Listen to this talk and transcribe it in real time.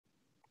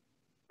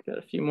Got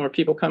a few more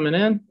people coming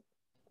in.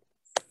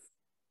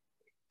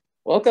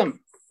 Welcome.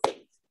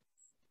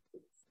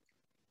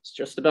 It's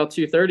just about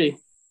 2:30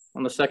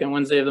 on the second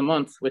Wednesday of the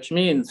month, which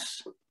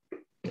means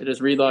it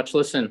is Read, Watch,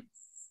 Listen.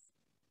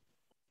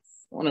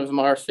 One of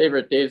our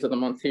favorite days of the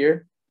month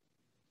here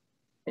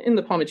in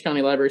the Palm Beach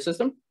County Library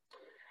System.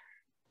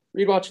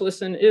 Read, Watch,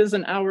 Listen is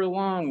an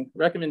hour-long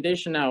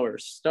recommendation hour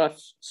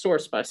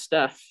sourced by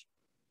staff,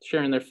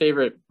 sharing their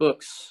favorite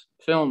books,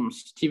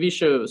 films, TV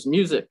shows,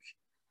 music,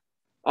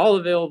 all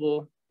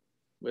available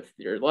with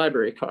your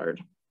library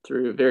card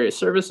through various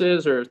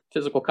services or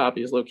physical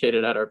copies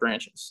located at our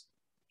branches.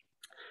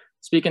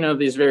 Speaking of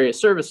these various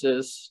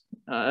services,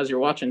 as you're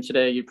watching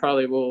today, you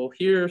probably will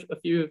hear a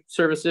few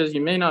services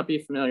you may not be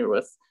familiar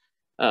with.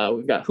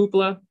 We've got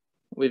Hoopla,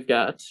 we've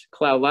got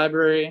Cloud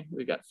Library,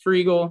 we've got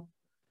Freegal,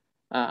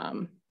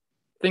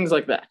 things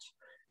like that.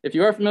 If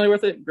you are familiar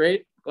with it,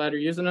 great, glad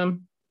you're using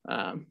them.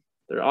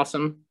 They're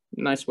awesome.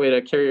 Nice way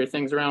to carry your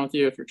things around with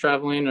you if you're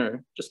traveling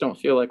or just don't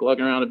feel like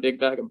lugging around a big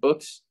bag of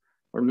books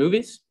or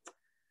movies.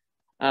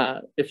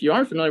 If you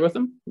aren't familiar with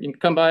them, you can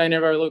come by any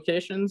of our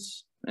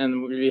locations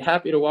and we'd be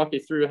happy to walk you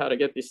through how to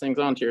get these things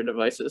onto your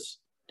devices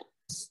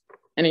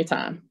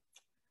anytime.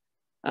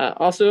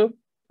 Also,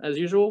 as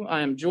usual, I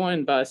am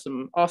joined by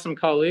some awesome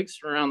colleagues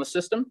from around the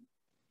system.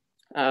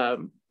 Let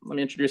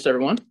me introduce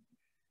everyone.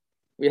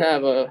 We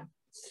have a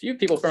few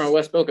people from our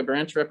West Boca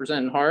branch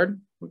representing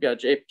HARD. We've got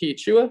JP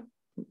Chua,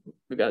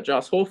 we've got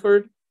Joss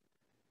Holford,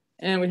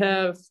 and we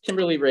have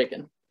Kimberly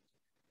Rakin.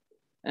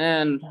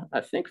 And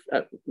I think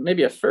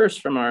maybe a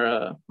first from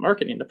our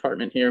marketing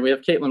department here, we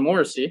have Caitlin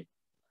Morrissey.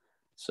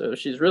 So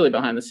she's really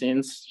behind the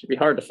scenes. She'd be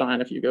hard to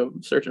find if you go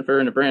searching for her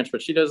in a branch,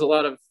 but she does a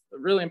lot of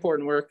really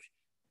important work,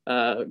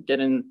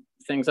 getting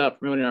things out,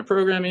 promoting our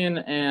programming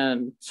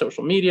and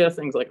social media,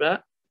 things like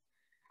that.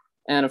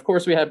 And of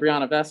course, we have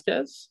Brianna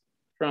Vasquez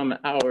from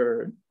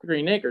our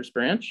Green Acres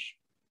branch.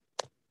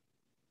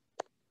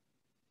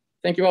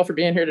 Thank you all for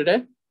being here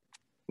today.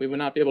 We would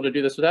not be able to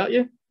do this without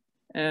you.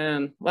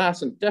 And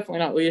last and definitely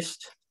not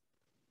least,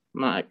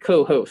 my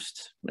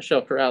co-host,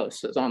 Michelle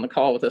Corrales, is on the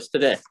call with us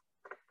today.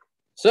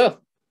 So,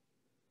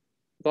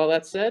 with all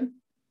that said,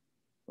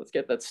 let's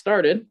get that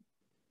started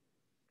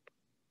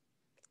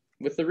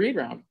with the read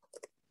round.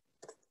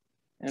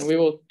 And we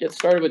will get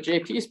started with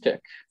JP's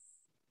pick.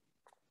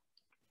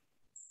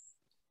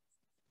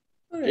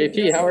 Right,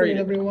 JP, how are you?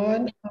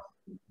 Everyone?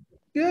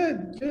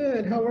 Good,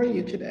 good. How are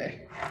you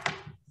today?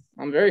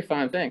 I'm very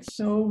fine, thanks.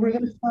 So we're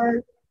going to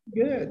start,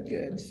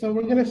 good. So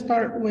we're going to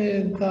start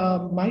with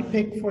my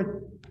pick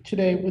for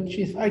today, which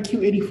is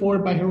IQ 84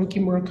 by Haruki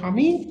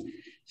Murakami.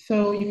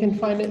 So you can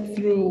find it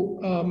through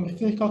a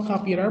physical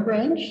copy at our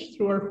branch,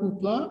 through our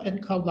Hoopla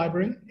and Cloud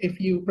Library, if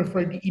you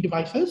prefer the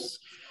e-devices.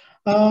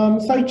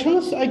 So I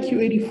chose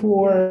IQ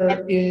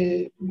 84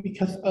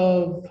 because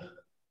of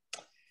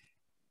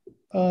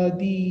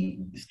the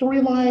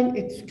storyline.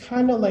 It's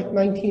kind of like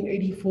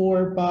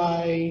 1984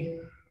 by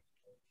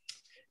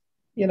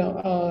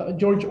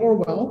George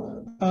Orwell.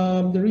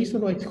 The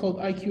reason why it's called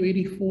IQ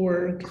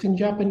 84, because in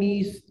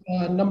Japanese,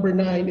 number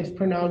 9 is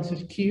pronounced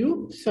as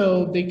Q.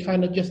 So they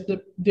kind of just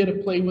did a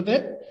play with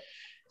it.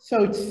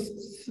 So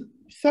it's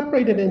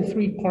separated in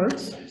 3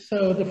 parts.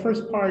 So the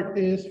first part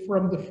is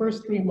from the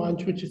first 3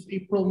 months, which is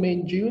April, May,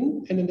 and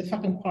June. And then the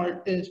second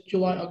part is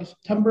July, August,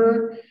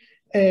 September.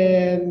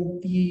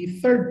 And the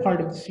third part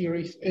of the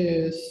series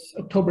is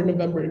October,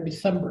 November, and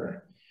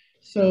December.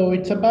 So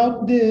it's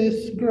about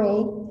this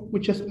girl,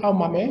 which is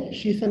Aomame.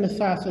 She's an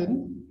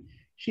assassin.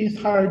 She's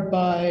hired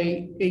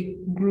by a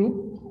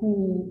group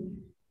who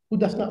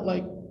does not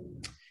like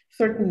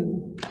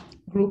certain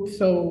groups.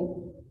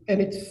 So, and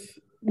it's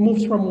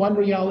moves from one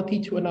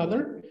reality to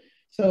another.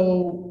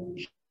 So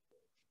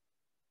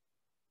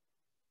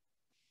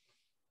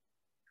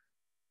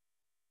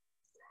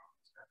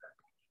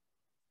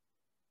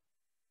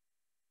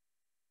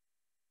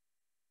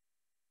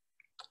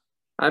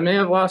I may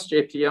have lost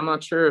JP. I'm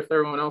not sure if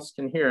everyone else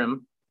can hear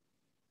him.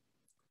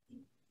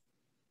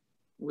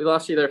 We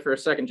lost you there for a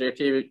second, JP.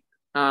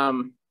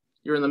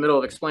 You were in the middle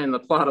of explaining the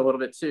plot a little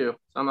bit too.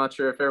 So I'm not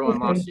sure if everyone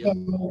lost you.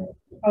 So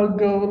I'll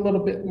go a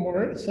little bit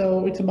more.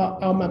 So it's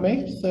about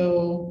Aomame.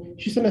 So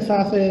she's an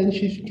assassin.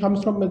 She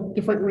comes from a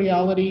different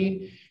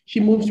reality.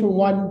 She moves from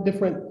one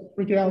different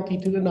reality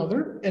to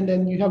another. And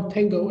then you have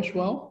Tengo as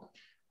well,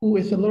 who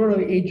is a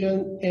literary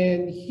agent,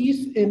 and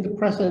he's in the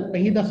present,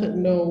 but he doesn't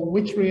know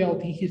which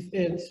reality he's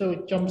in. So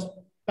it jumps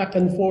back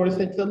and forth.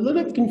 It's a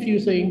little bit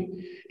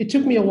confusing. It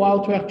took me a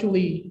while to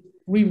actually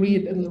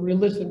reread and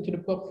re-listen to the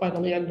book,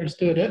 finally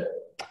understood it.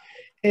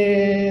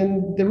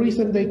 And the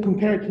reason they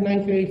compare it to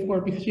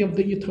 1984, because you have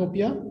the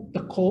utopia,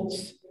 the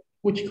cults,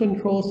 which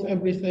controls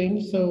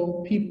everything.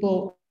 So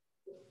people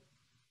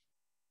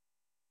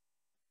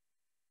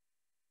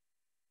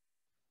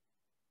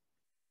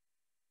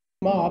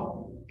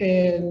up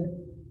and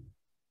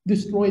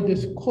destroy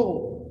this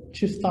cult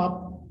to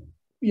stop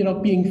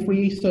being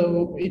free.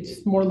 So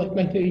it's more like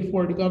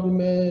 1984, the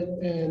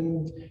government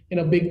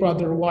and Big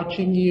Brother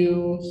watching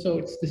you. So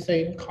it's the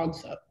same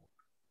concept.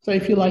 So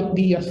if you like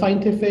the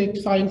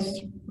science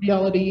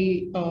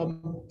reality,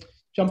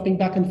 jumping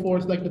back and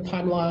forth like the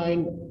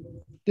timeline,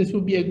 this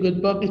would be a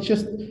good book.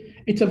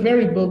 It's a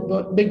very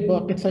big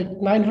book. It's like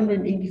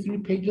 983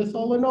 pages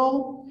all in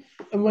all.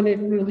 And when it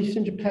released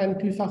in Japan in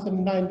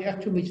 2009, they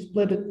actually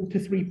split it into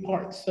 3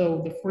 parts.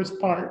 So the first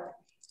part,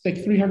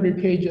 like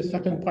 300 pages,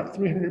 second part,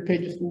 300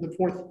 pages, and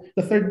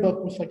the third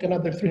book was like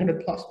another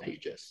 300 plus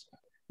pages.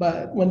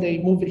 But when they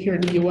move it here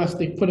in the US,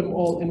 they put them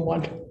all in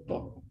one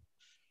book.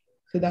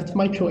 So that's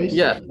my choice.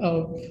 Yeah.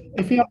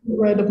 If you haven't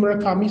read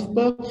Murakami's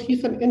books,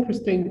 he's an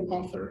interesting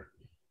author.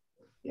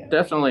 Yeah.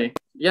 Definitely.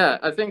 Yeah,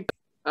 I think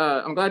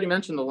I'm glad you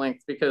mentioned the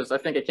length because I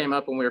think it came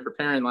up when we were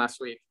preparing last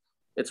week.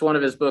 It's one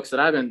of his books that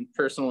I've been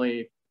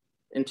personally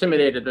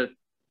intimidated to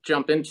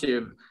jump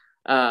into.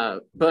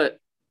 But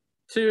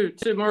to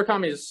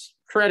Murakami's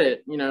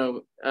credit, you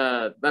know,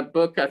 that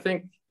book I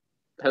think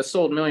has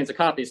sold millions of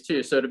copies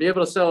too. So to be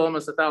able to sell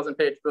almost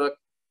 1,000-page book,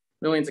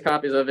 millions of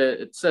copies of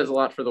it, it says a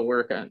lot for the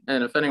work.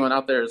 And if anyone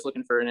out there is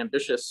looking for an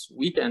ambitious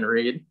weekend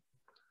read,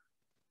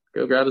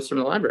 go grab this from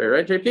the library,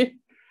 right, JP?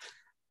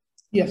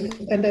 Yes,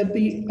 and then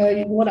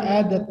I want to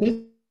add that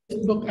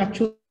this book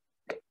actually.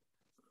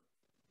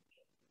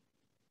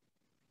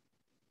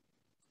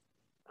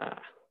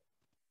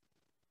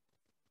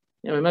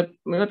 Yeah, we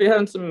might be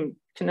having some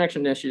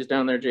connection issues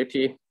down there,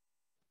 JP.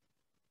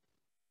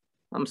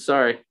 I'm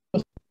sorry.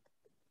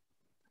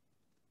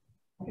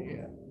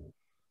 Yeah.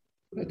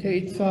 Okay,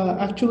 it's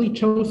actually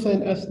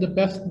chosen as the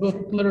best book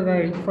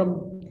literary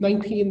from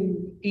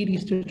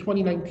 1980s to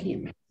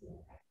 2019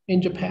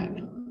 in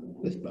Japan.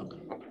 This book.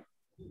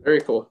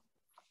 Very cool.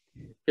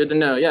 Good to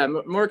know. Yeah,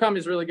 Murakami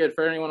is really good.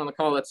 For anyone on the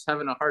call that's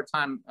having a hard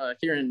time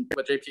hearing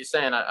what JP's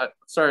saying, I'm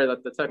sorry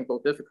that the technical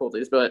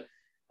difficulties, but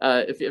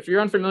if you're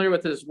unfamiliar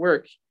with his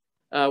work,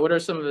 what are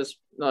some of his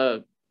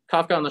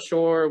Kafka on the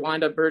Shore,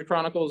 Wind Up Bird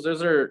Chronicles?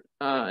 Those are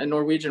in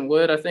Norwegian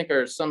Wood, I think,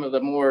 are some of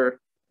the more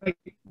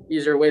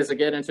easier ways to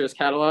get into his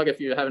catalog if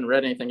you haven't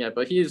read anything yet.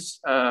 But he's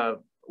a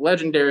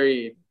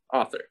legendary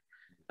author.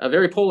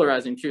 Very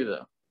polarizing too,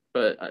 though.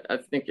 But I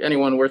think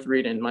anyone worth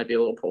reading might be a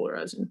little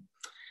polarizing.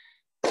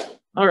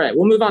 All right,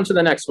 we'll move on to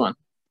the next one.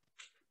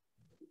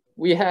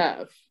 We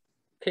have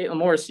Caitlin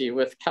Morrissey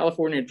with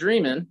California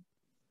Dreamin',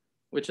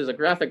 which is a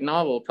graphic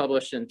novel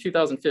published in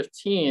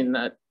 2015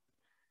 that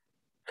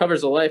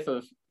covers the life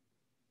of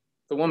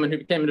the woman who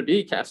became to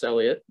be Cass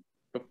Elliot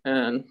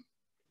and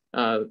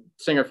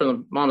singer from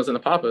the Mamas and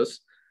the Papas.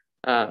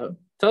 Tell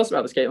us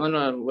about this,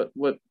 Caitlin.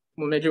 What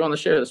made you want to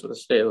share this with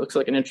us today? It looks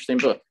like an interesting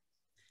book.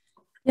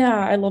 Yeah,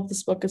 I love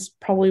this book. It's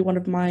probably one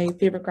of my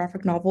favorite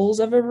graphic novels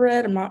I've ever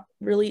read. I'm not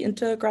really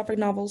into graphic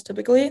novels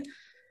typically.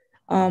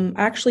 I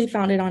actually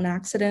found it on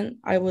accident.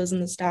 I was in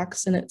the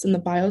stacks and it's in the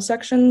bio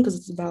section because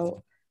it's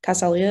about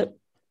Cass Elliot.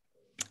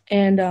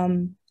 And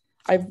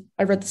I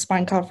read The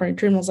Spine California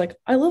Dream and I was like,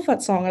 I love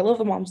that song. I love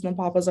the Moms and the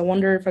Papas. I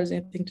wonder if it has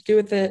anything to do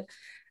with it.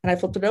 And I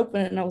flipped it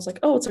open and I was like,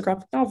 oh, it's a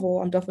graphic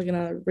novel. I'm definitely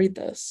going to read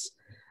this.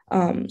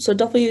 So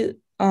definitely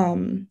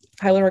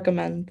highly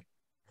recommend.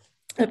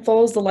 It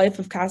follows the life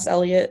of Cass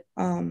Elliot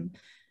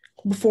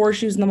before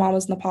she was in the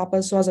Mamas and the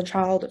Papas. So as a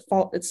child,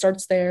 it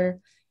starts there,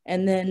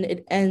 and then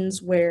it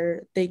ends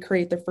where they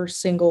create their first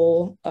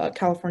single,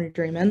 California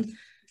Dreamin'.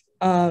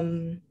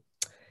 And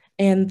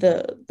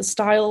the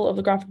style of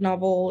the graphic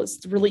novel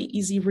is really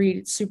easy read.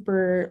 It's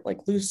super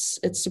like loose.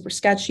 It's super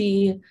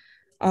sketchy.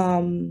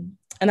 And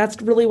that's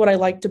really what I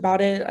liked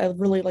about it. I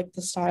really liked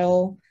the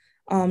style.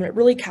 It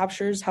really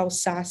captures how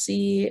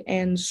sassy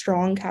and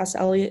strong Cass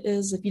Elliot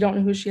is. If you don't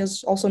know who she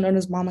is, also known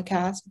as Mama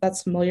Cass, if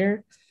that's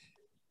familiar.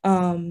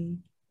 Yeah,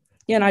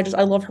 and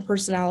I love her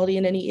personality,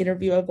 and any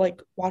interview I've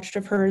watched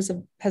of hers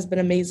has been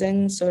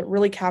amazing. So it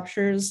really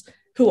captures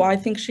who I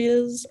think she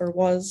is or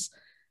was.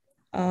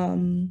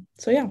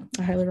 So yeah,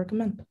 I highly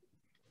recommend.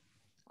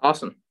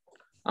 Awesome.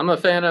 I'm a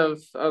fan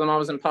of the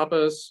Mamas and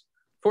Papas.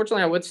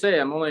 Fortunately, I would say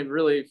I'm only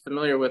really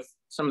familiar with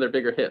some of their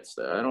bigger hits.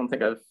 I don't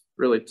think I've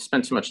really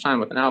spent too much time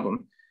with an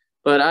album,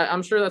 but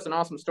I'm sure that's an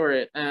awesome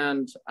story.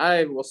 And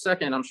I will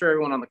second, I'm sure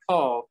everyone on the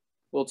call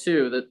will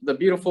too, the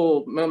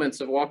beautiful moments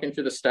of walking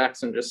through the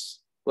stacks and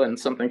just letting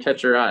something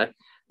catch your eye.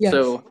 Yes.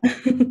 So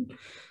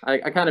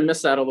I kind of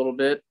miss that a little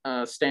bit,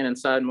 staying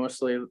inside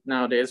mostly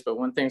nowadays, but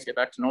when things get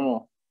back to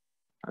normal,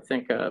 I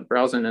think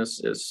browsing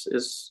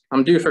is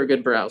I'm due for a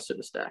good browse through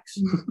the stacks.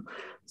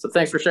 So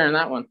thanks for sharing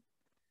that one.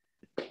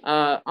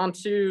 On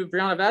to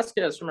Brianna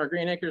Vasquez from our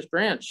Green Acres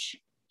branch.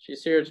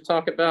 She's here to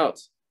talk about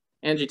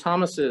Angie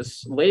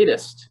Thomas's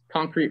latest,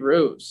 Concrete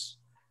Rose.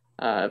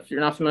 If you're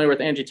not familiar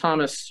with Angie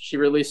Thomas, she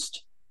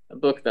released a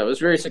book that was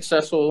very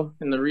successful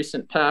in the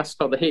recent past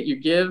called The Hate U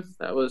Give.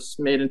 That was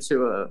made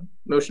into a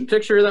motion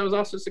picture that was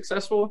also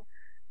successful.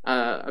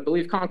 I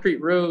believe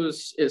Concrete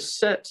Rose is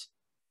set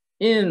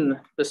in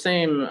the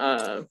same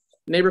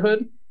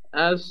neighborhood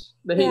as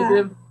The Hate U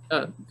Give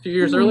a few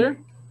years earlier.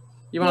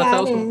 You want to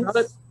tell us something about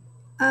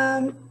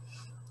it?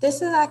 This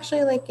is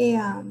actually like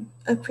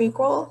a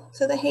prequel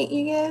to The Hate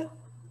U Give.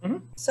 Mm-hmm.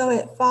 So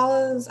it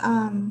follows,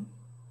 I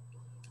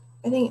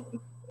think,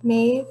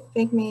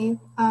 Big Maeve.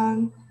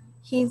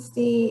 He's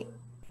the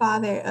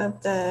father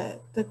of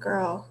the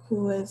girl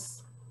who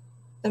was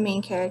the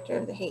main character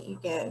of The Hate U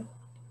Give.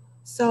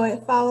 So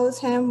it follows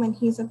him when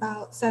he's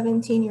about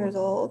 17 years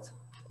old,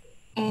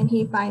 and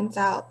he finds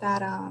out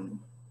that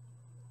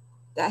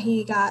that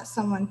he got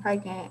someone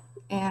pregnant,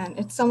 and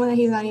it's someone that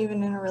he's not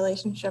even in a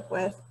relationship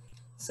with.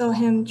 So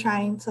him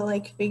trying to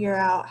like figure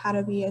out how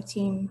to be a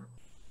teen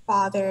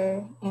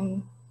father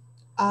and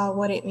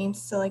what it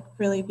means to like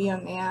really be a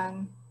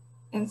man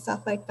and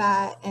stuff like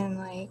that, and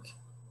like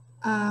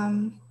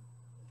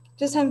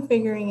just him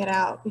figuring it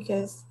out,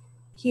 because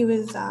he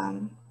was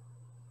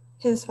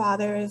his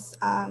father is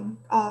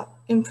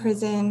in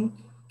prison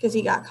because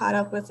he got caught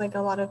up with like a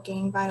lot of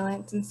gang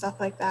violence and stuff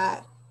like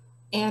that,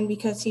 and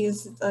because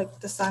he's like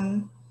the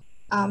son,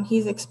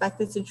 he's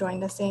expected to join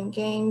the same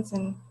gangs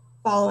and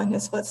follow in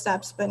his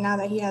footsteps. But now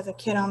that he has a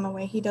kid on the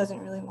way, he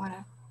doesn't really want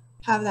to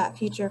have that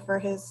future for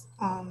his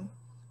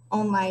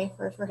own life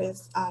or for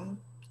his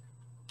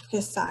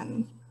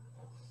son.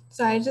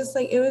 So I just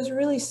like, it was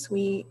really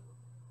sweet,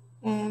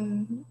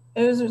 and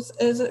it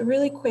was a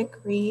really quick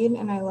read,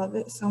 and I love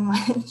it so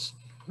much.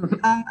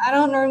 I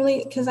don't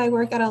normally, because I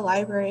work at a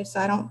library, so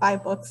I don't buy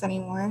books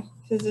anymore.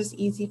 It's just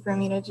easy for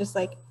me to just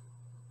like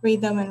read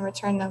them and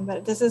return them.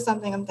 But this is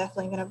something I'm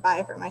definitely going to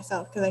buy for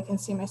myself, because I can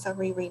see myself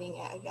rereading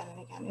it again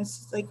and again. It's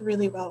just like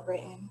really well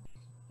written.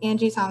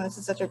 Angie Thomas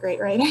is such a great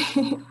writer.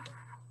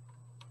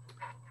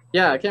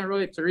 Yeah, I can't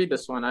wait to read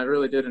this one. I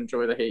really did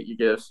enjoy The Hate U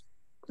Give,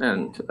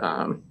 and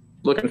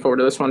looking forward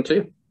to this one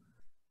too.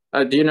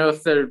 Do you know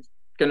if they're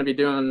going to be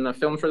doing a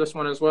film for this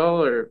one as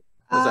well, or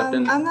has that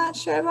been? I'm not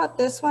sure about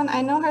this one.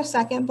 I know her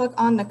second book,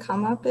 On the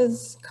Come Up,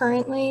 is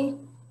currently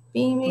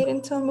being made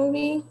into a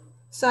movie.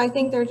 So I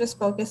think they're just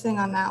focusing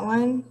on that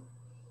one.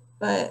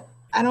 But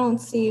I don't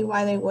see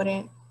why they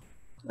wouldn't,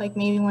 like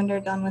maybe when they're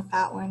done with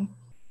that one,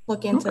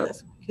 look into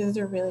this one, because it's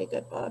a really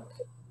good book.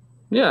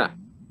 Yeah.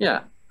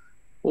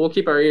 We'll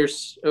keep our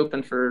ears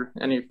open for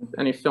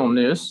any film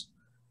news.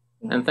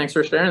 Yeah. And thanks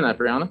for sharing that,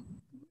 Brianna.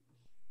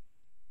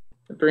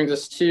 It brings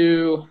us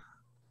to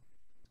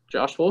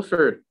Josh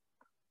Wolford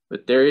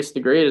with Darius the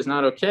Great Is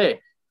Not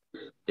Okay.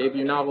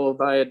 Debut novel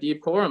by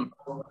Adib Khorram,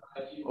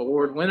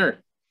 award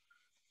winner.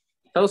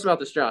 Tell us about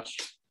this, Josh.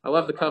 I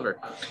love the cover.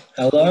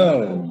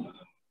 Hello.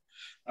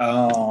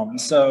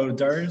 So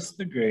Darius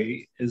the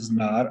Great Is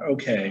Not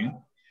Okay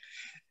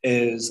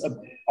is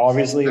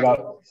obviously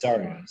about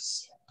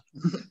Darius,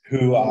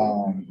 who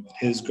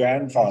his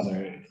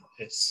grandfather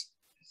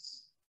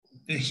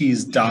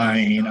he's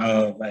dying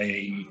of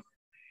a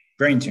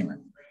brain tumor.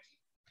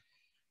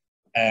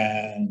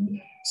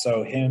 And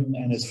so him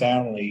and his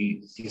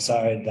family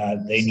decide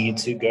that they need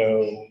to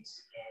go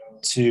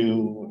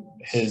to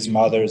his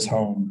mother's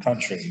home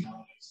country.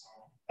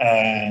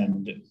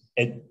 And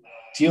it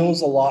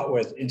deals a lot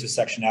with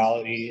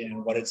intersectionality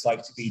and what it's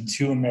like to be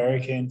too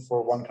American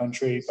for one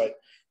country, but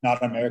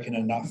not American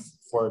enough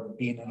for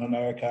being in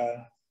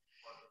America.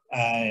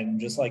 And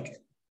just like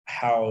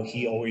how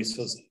he always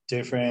feels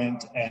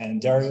different. And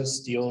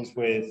Darius deals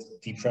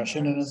with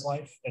depression in his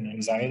life and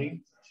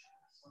anxiety.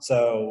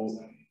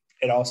 So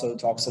it also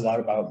talks a lot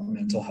about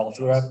mental health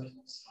rep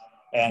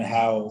and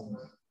how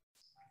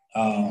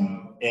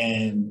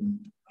and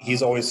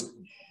he's always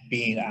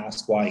being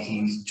asked why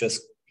he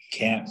just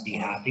can't be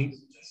happy.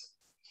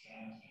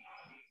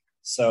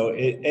 So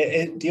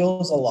it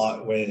deals a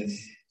lot with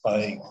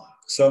like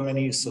so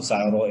many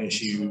societal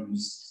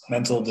issues,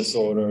 mental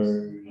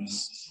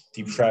disorders,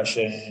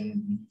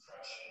 depression.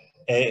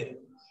 It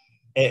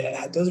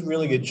does a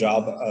really good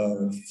job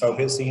of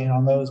focusing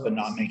on those, but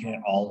not making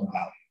it all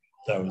about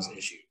those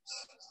issues.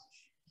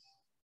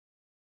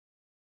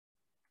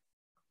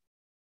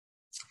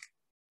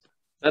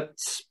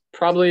 That's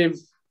probably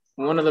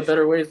one of the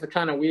better ways to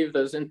kind of weave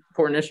those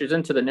important issues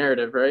into the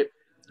narrative, right?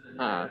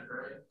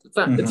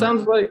 It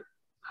sounds like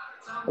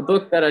a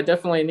book that I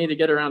definitely need to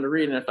get around to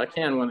reading if I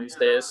can one of these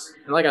days.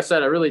 And like I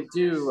said, I really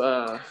do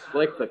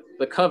like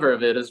the cover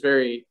of it is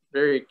very,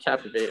 very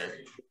captivating,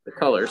 the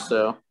colors.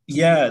 So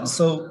yeah,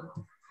 so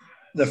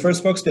the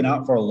first book's been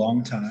out for a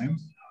long time.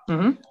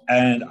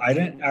 And I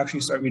didn't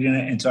actually start reading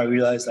it until I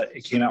realized that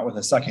it came out with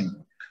a second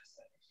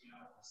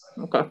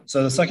book. Okay.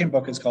 So the second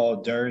book is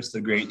called Darius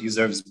the Great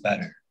Deserves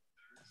Better.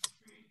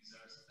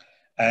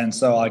 And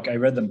so like I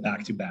read them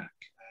back to back,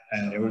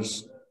 and it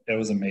was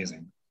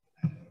amazing.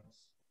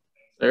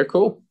 Very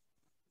cool.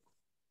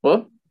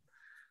 Well,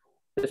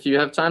 if you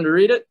have time to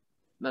read it,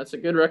 that's a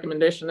good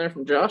recommendation there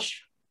from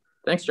Josh.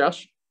 Thanks,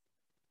 Josh.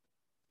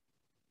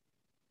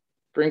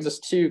 Brings us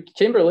to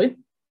Kimberly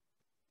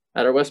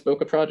at our West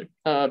Boca project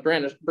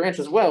branch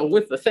as well,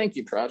 with the Thank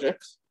You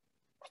Project,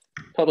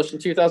 published in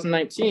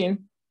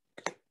 2019.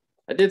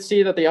 I did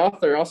see that the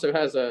author also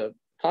has a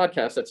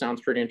podcast that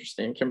sounds pretty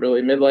interesting,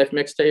 Kimberly Midlife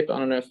Mixtape. I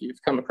don't know if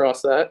you've come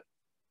across that.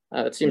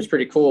 It seems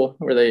pretty cool,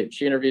 where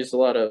she interviews a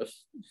lot of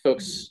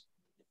folks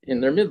in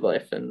their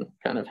midlife and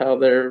kind of how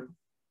they're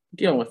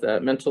dealing with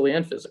that mentally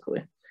and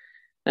physically.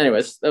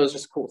 Anyways, that was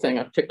just a cool thing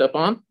I picked up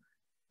on.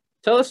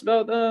 Tell us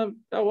about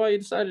why you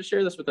decided to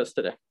share this with us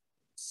today.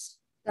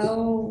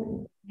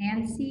 So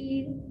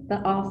Nancy, the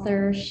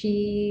author,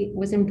 she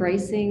was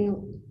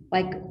embracing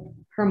like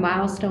her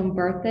milestone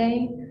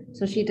birthday.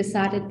 So she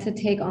decided to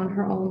take on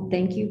her own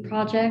thank you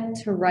project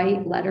to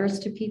write letters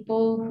to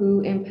people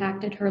who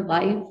impacted her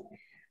life.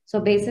 So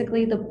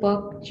basically the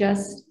book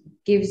just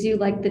gives you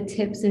like the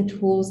tips and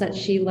tools that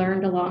she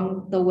learned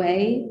along the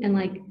way, and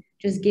like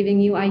just giving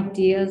you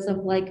ideas of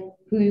like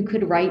who you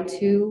could write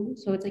to.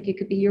 So it's like it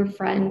could be your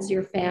friends,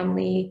 your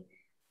family,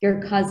 your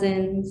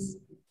cousins,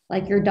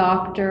 like your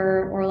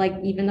doctor, or like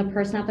even the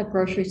person at the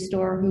grocery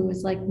store who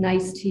was like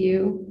nice to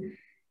you.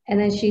 And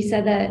then she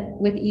said that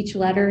with each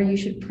letter, you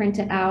should print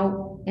it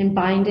out and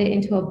bind it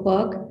into a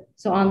book.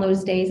 So on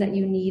those days that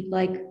you need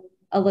like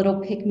a little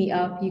pick me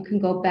up, you can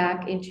go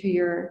back into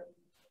your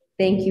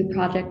thank you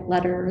project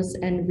letters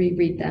and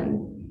reread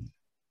them.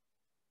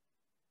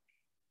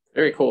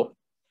 Very cool.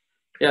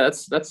 Yeah,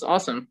 that's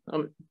awesome.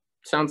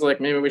 Sounds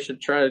like maybe we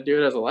should try to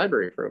do it as a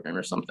library program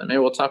or something. Maybe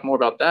we'll talk more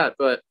about that,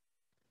 but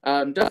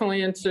I'm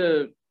definitely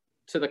into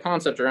the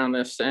concept around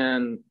this,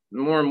 and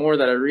more and more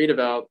that I read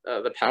about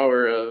the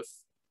power of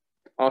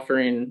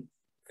offering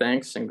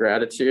thanks and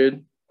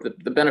gratitude,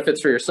 the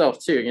benefits for yourself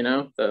too, you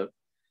know, the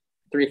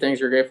 3 things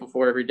you're grateful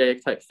for every day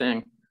type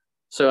thing.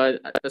 So I,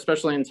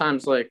 especially in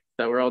times like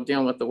that we're all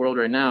dealing with the world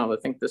right now, I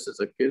think this is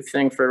a good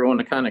thing for everyone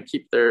to kind of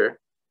keep their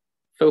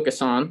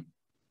focus on,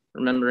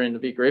 remembering to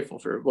be grateful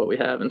for what we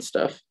have and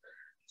stuff.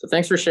 So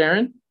thanks for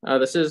sharing.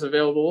 This is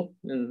available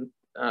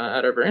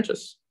at our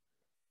branches.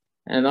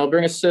 And that'll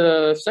bring us to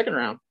the second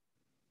round,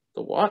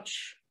 the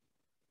watch.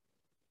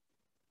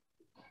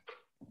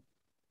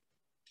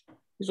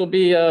 These will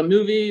be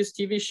movies,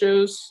 TV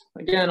shows,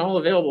 again, all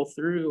available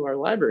through our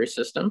library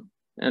system.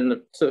 And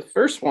the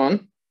first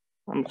one,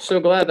 I'm so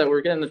glad that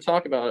we're getting to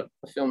talk about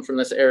a film from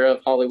this era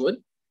of Hollywood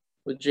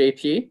with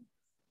JP,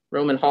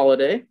 Roman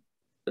Holiday,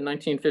 the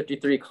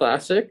 1953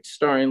 classic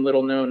starring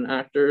little-known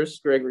actors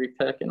Gregory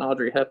Peck and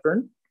Audrey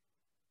Hepburn.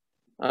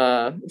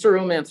 It's a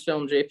romance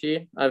film,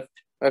 JP.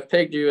 I've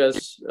pegged you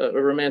as a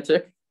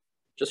romantic,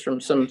 just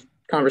from some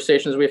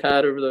conversations we've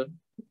had over the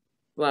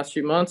last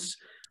few months.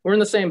 We're in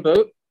the same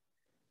boat,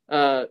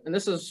 and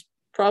this is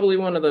probably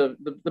one of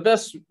the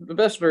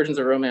best versions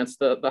of romance,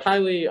 the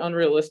highly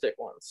unrealistic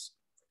ones.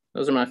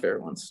 Those are my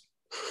favorite ones.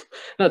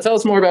 Now, tell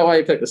us more about why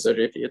you picked this,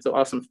 JP. It's an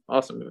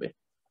awesome movie.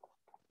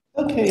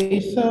 Okay,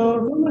 so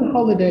Roman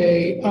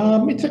Holiday,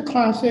 it's a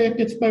classic.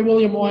 It's by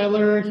William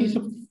Wyler. He's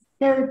a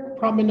very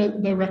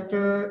prominent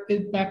director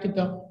back in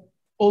the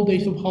old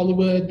days of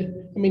Hollywood.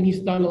 I mean, he's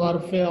done a lot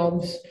of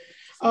films.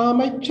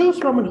 I chose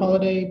Roman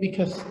Holiday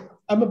because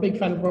I'm a big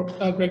fan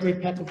of Gregory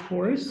Peck, of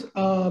course.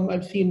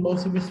 I've seen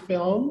most of his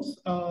films.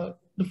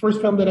 The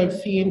first film that I've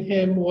seen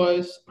him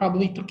was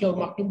probably To Kill a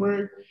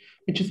Mockingbird,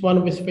 which is one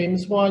of his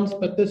famous ones,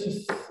 but this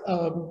is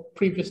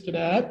previous to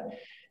that.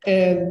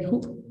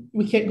 And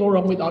we can't go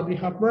wrong with Audrey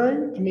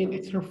Hepburn. I mean,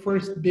 it's her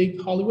first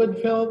big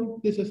Hollywood film.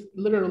 This is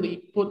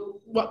literally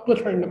put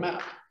her in the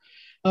map.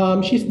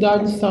 She's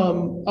done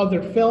some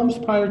other films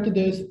prior to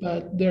this,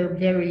 but they're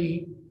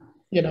very,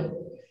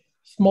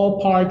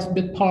 small parts,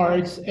 bit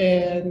parts.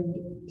 And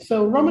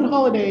so Roman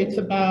Holiday, it's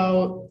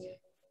about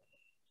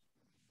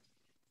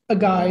a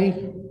guy,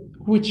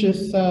 which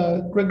is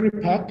Gregory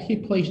Peck. He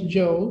plays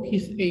Joe.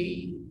 He's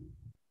a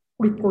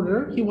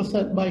reporter. He was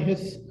sent by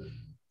his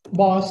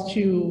boss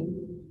to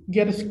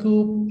get a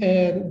scoop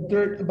and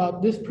dirt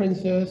about this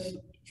princess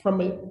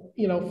from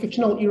a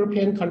fictional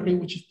European country,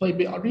 which is played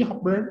by Audrey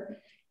Hepburn.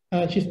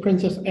 She's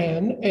Princess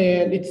Anne,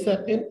 and it's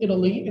set in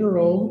Italy, in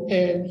Rome.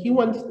 And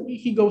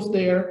he goes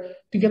there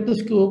to get the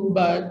scoop,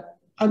 but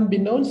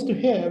unbeknownst to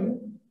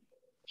him,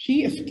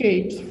 she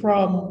escapes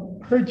from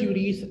her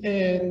duties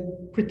and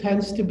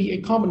pretends to be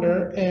a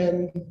commoner.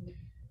 And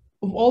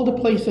of all the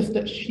places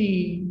that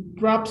she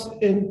drops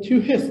into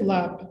his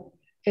lap,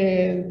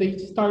 and they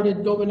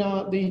started going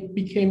out, they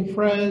became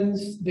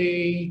friends,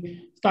 they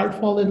start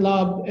falling in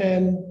love,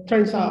 and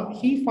turns out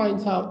he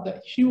finds out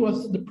that she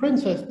was the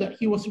princess that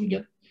he was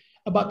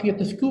about to get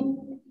the scoop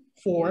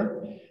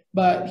for,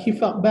 but he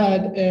felt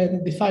bad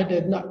and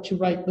decided not to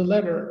write the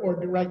letter or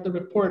to write the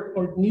report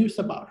or news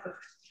about her.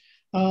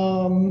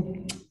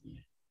 So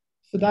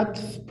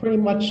that's pretty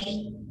much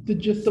the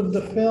gist of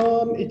the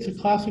film. It's a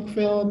classic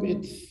film.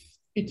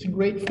 It's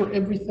great for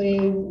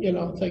everything,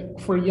 it's like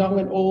for young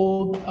and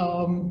old.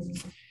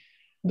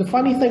 The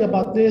funny thing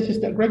about this is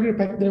that Gregory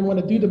Peck didn't want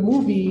to do the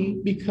movie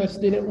because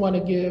they didn't want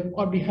to give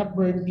Audrey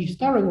Hepburn the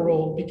starring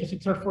role because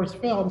it's her first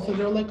film. So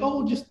they're like,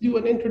 oh, just do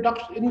an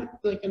introduction,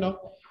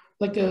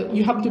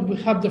 you have to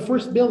have the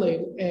first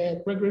billing.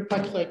 And Gregory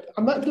Peck's like,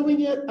 I'm not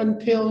doing it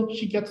until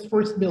she gets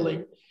first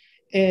billing.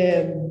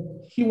 And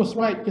he was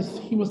right, because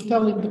he was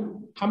telling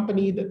the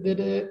company that did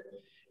it,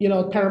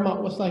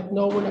 Paramount was like,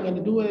 no, we're not going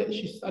to do it.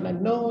 She's an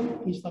unknown.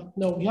 He's like,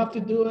 no, we have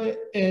to do it.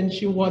 And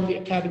she won the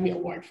Academy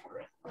Award for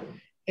it.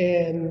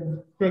 And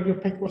Gregory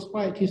Peck was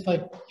right. He's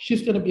like,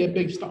 she's going to be a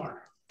big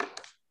star.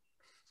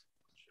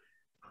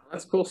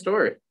 That's a cool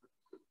story.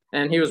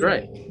 And he was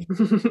right.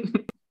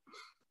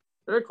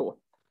 Very cool.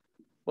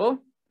 Well,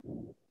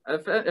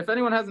 if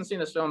anyone hasn't seen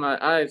this film,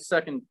 I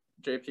second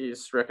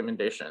JP's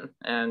recommendation,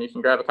 and you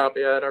can grab a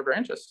copy at our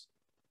branches.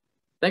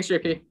 Thanks,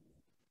 JP.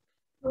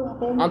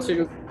 On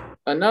to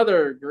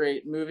another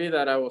great movie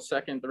that I will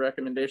second the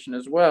recommendation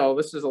as well.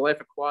 This is A Life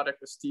Aquatic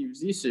with Steve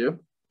Zissou.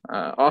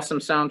 Awesome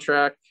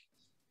soundtrack.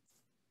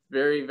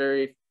 Very,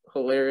 very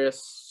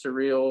hilarious,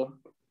 surreal,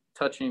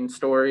 touching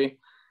story.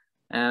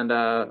 And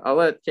I'll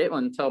let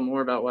Caitlin tell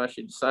more about why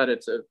she decided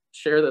to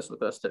share this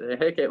with us today.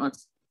 Hey, Caitlin.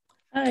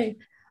 Hi.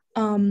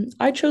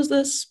 I chose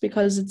this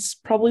because it's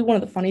probably one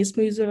of the funniest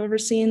movies I've ever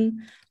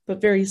seen, but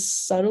very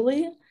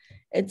subtly.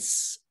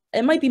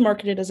 It might be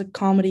marketed as a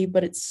comedy,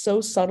 but it's so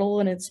subtle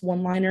and it's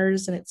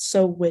one-liners and it's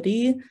so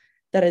witty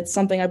that it's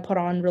something I put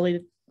on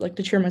really like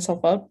to cheer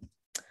myself up.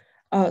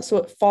 So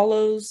it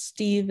follows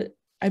Steve,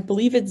 I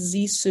believe it's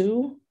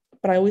Zissou,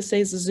 but I always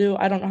say Zissou.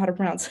 I don't know how to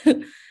pronounce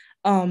it.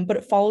 But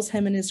it follows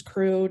him and his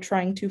crew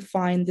trying to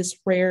find this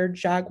rare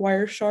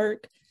jaguar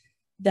shark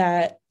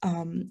that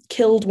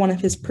killed one of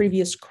his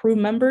previous crew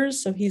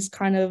members. So he's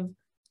kind of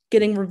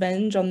getting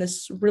revenge on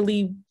this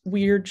really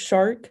weird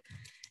shark.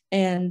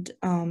 And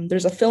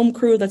there's a film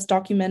crew that's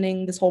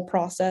documenting this whole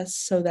process.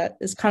 So that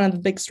is kind of the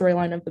big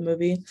storyline of the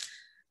movie.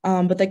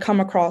 But they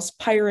come across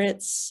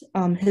pirates.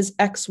 His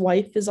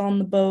ex-wife is on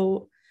the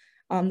boat.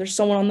 There's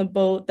someone on the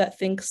boat that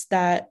thinks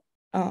that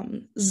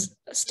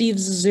Steve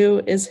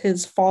Zissou is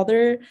his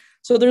father.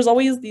 So there's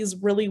always these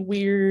really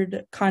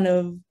weird kind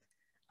of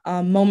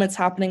moments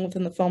happening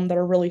within the film that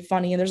are really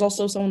funny. And there's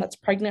also someone that's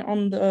pregnant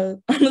on the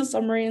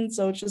submarine.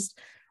 So it's just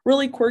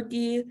really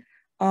quirky.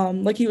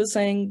 Like he was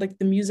saying, like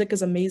the music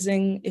is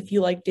amazing. If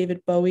you like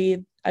David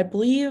Bowie, I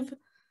believe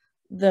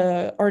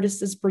the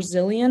artist is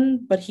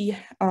Brazilian, but he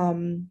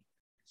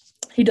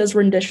does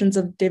renditions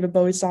of David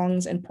Bowie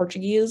songs in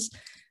Portuguese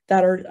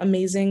that are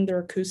amazing.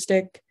 They're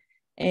acoustic,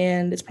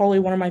 and it's probably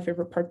one of my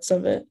favorite parts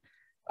of it.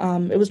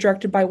 It was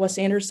directed by Wes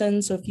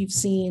Anderson. So if you've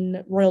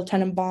seen Royal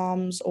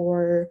Tenenbaums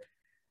or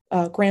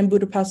Grand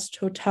Budapest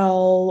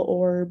Hotel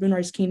or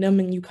Moonrise Kingdom,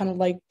 and you kind of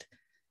liked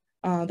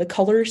the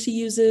colors he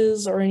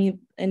uses or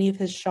any of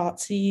his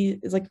shots he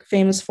is like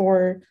famous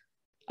for,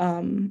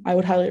 I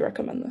would highly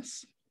recommend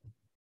this.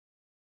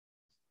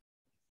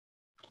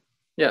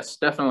 Yes,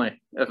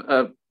 definitely.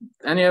 If,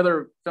 any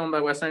other film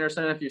by Wes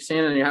Anderson, if you've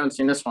seen it and you haven't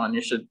seen this one,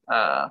 you should.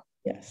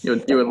 Yes,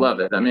 you would love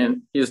it. I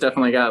mean, he's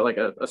definitely got like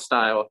a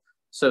style.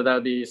 So that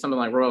would be something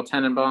like Royal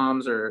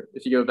Tenenbaums, or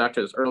if you go back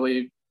to his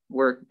early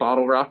work,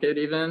 Bottle Rocket,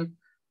 even.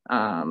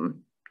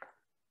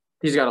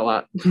 He's got a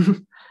lot.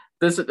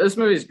 This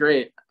movie's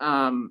great.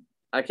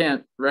 I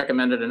can't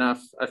recommend it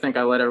enough. I think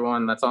I let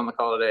everyone that's on the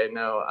call today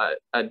know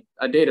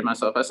I dated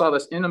myself. I saw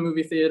this in a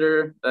movie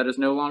theater that is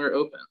no longer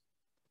open.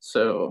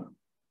 So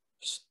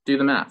just do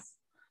the math.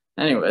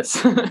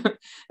 Anyways,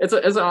 it's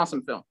an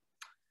awesome film.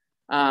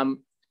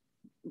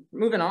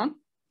 Moving on.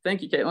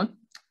 Thank you, Caitlin.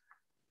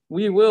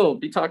 We will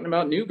be talking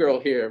about New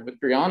Girl here with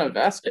Brianna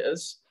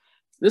Vasquez.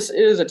 This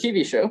is a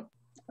TV show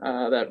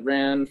that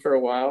ran for a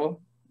while,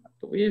 I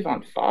believe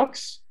on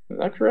Fox. Is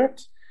that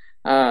correct?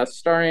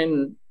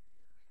 Starring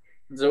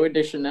Zooey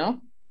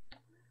Deschanel.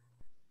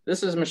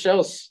 This is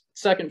Michelle's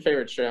second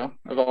favorite show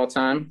of all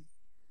time.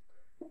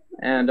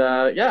 And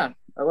yeah,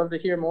 I'd love to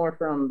hear more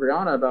from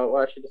Brianna about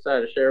why she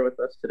decided to share with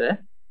us today.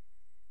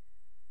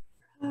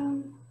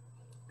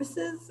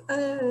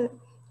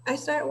 I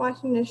started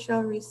watching this show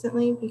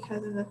recently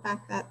because of the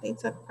fact that they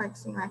took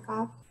Parks and Rec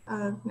off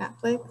of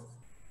Netflix.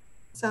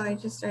 So I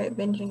just started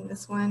binging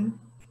this one.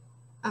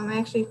 I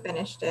actually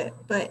finished it,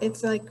 but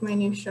it's like my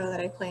new show that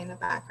I play in the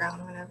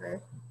background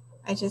whenever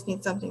I just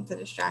need something to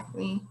distract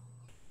me.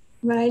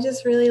 But I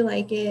just really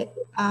like it.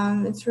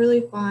 It's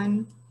really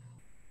fun.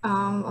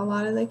 A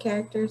lot of the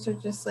characters are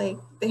just like,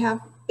 they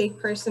have big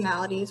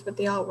personalities, but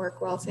they all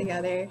work well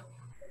together.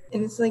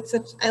 And it's like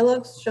I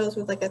love shows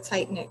with like a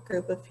tight-knit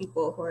group of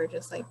people who are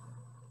just like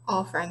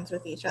all friends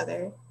with each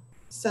other.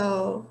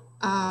 So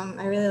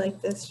I really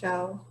like this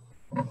show.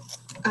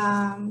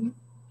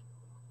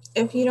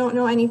 If you don't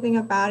know anything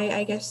about it,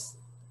 I guess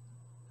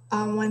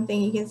one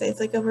thing you can say, it's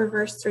like a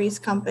reverse threes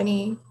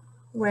company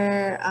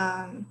where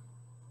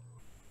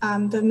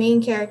the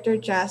main character,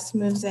 Jess,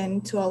 moves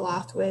into a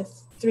loft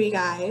with three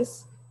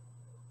guys.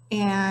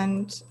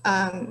 And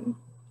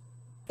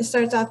it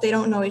starts out they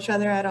don't know each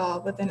other at all,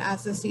 but then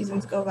as the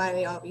seasons go by,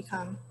 they all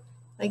become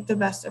like the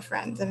best of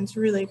friends, and it's a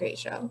really great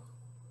show.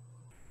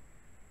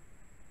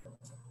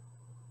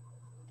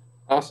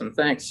 Awesome,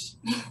 thanks.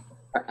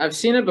 I've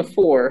seen it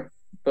before,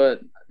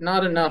 but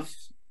not enough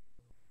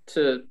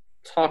to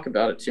talk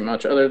about it too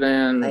much, other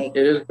than like,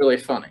 it is really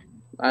funny.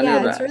 I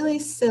know that. It's really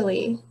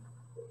silly,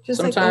 just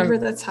sometimes, like over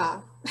the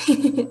top.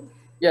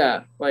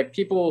 Yeah, like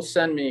people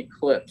send me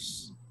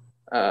clips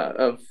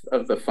of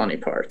the funny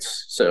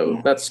parts, so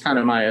yeah. That's kind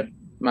of my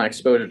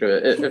exposure to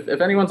it. If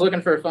anyone's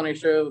looking for a funny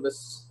show,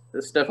 this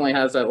definitely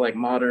has that like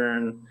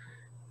modern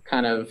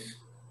kind of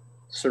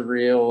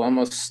surreal,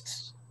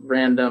 almost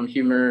random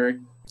humor.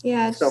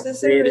 Yeah, it's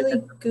just a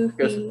really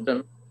goofy,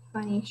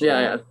 funny show.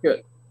 Yeah, it's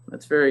good.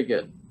 That's very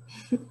good.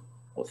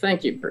 Well,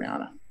 thank you,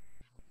 Brianna.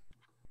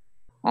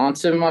 On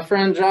to my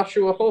friend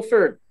Joshua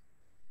Holford,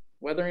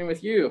 Weathering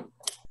with You,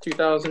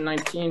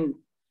 2019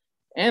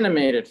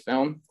 animated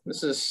film.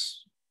 This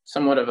is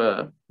somewhat of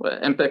a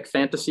epic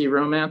fantasy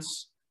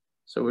romance.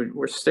 So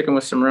we're sticking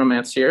with some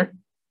romance here.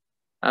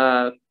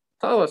 Tell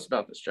us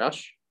about this,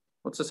 Josh.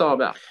 What's this all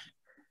about?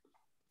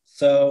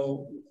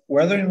 So,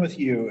 Weathering with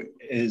You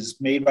is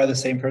made by the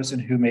same person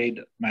who made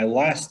my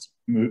last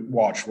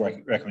watch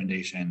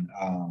recommendation,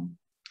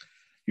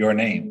 Your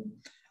Name.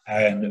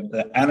 And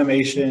the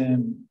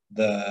animation,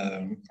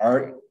 the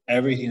art,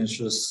 everything is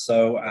just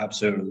so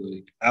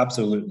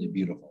absolutely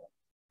beautiful.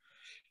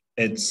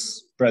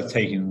 It's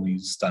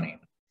breathtakingly stunning.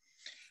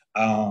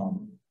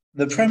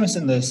 The premise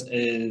in this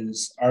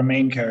is our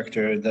main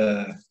character,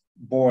 the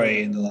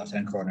boy in the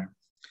left-hand corner.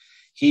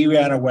 He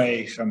ran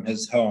away from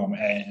his home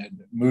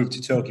and moved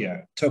to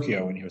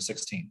Tokyo when he was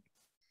 16.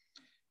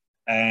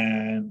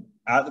 And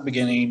at the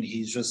beginning,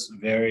 he's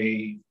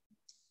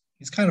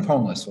kind of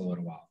homeless for a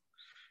little while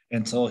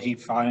until he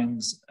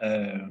finds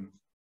a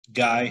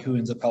guy who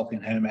ends up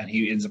helping him, and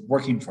he ends up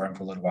working for him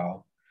for a little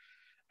while.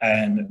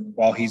 And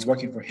while he's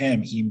working for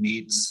him, he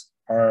meets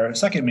our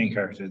second main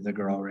character, the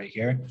girl right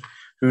here,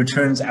 who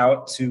turns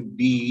out to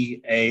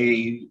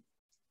be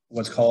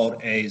what's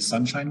called a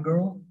sunshine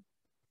girl.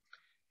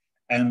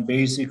 And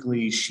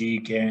basically, she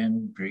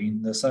can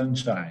bring the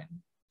sunshine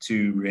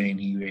to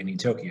rainy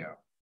Tokyo.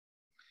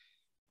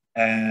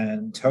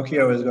 And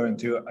Tokyo is going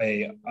through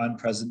a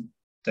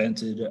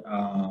unprecedented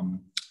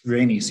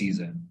rainy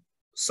season.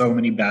 So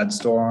many bad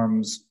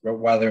storms,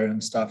 weather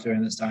and stuff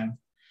during this time.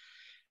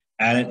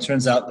 And it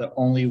turns out the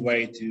only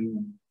way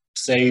to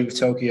save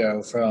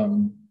Tokyo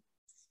from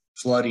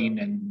flooding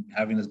and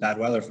having this bad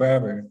weather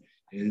forever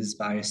is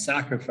by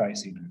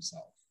sacrificing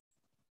herself.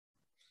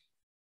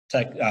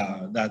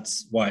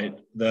 That's what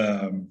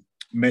the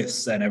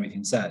myths and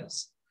everything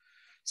says.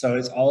 So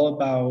it's all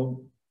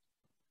about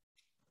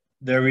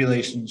their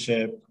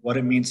relationship, what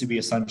it means to be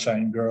a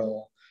sunshine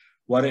girl,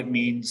 what it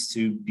means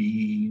to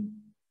be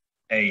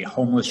a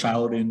homeless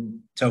child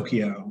in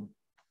Tokyo,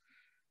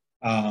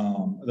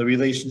 the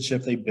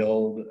relationship they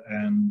build,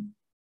 and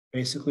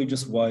basically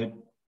just what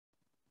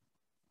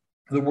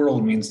the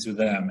world means to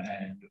them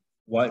and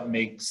what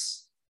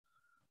makes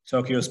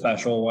Tokyo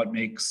special, what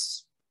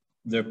makes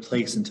their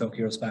place in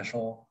Tokyo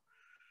special,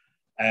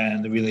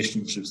 and the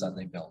relationships that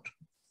they build.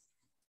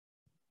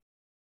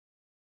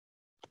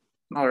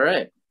 All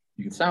right.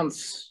 It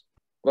sounds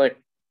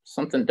like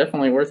something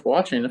definitely worth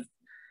watching. If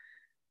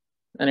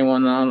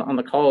anyone on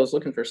the call is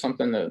looking for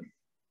something, that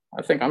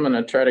I think I'm going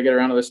to try to get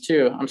around to this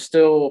too. I'm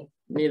still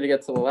need to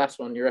get to the last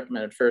one you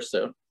recommended first,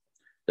 though.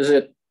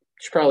 Should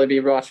probably be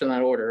watching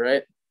that order,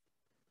 right?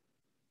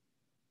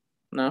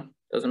 No,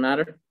 doesn't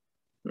matter.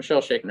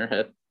 Michelle's shaking her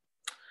head.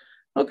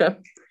 Okay,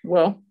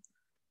 well,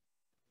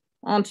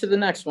 on to the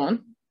next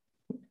one.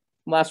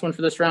 Last one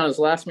for this round is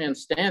Last Man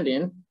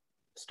Standing,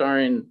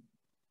 starring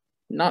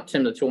not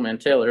Tim the Toolman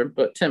Taylor,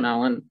 but Tim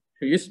Allen,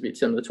 who used to be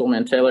Tim the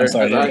Toolman Taylor. I'm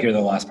sorry, I didn't hear the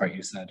last part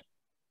you said.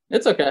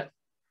 It's okay.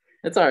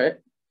 It's all right.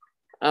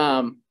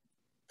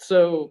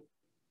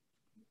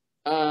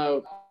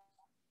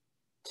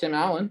 Tim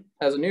Allen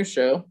has a new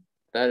show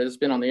that has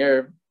been on the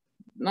air,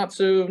 not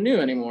so new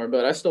anymore,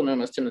 but I still know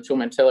him as Tim the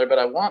Toolman Taylor, but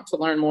I want to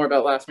learn more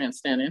about Last Man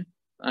Standing.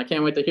 I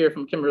can't wait to hear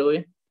from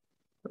Kimberly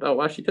about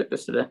why she took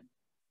this today.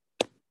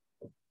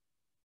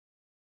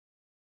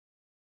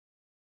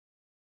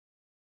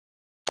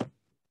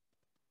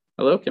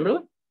 Hello,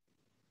 Kimberly?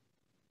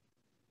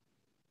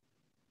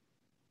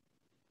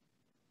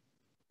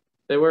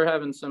 They were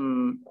having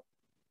some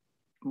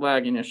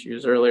lagging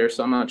issues earlier,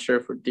 so I'm not sure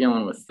if we're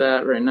dealing with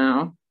that right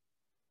now.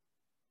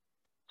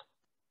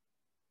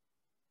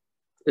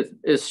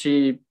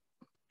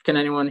 Can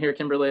anyone hear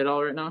Kimberly at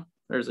all right now?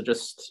 Or is it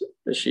just,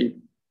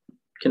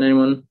 can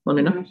anyone let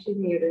me know? No, she's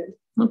muted.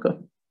 Okay.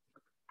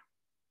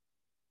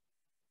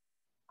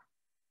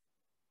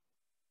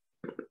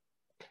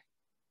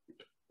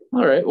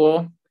 All right,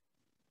 well,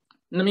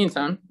 in the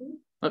meantime,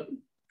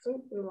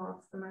 We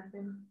lost them, I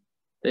think.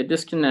 they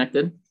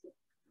disconnected.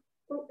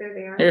 Oh, there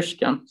they are. Here she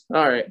comes.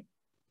 All right.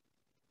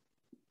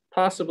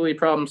 Possibly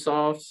problem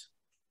solved.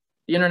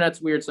 The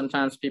internet's weird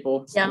sometimes,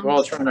 people. Yeah. We're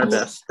all trying our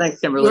best. Thanks,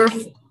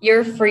 Kimberly.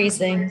 You're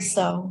freezing,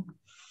 so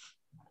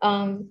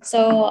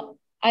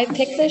I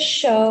picked this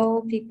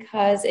show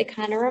because it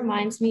kind of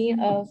reminds me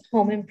of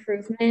Home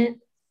Improvement,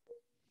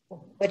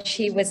 which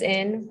he was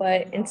in,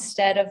 but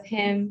instead of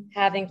him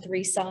having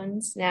 3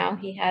 sons, now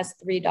he has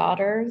 3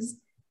 daughters.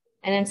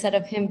 And instead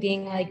of him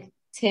being like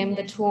Tim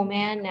the Tool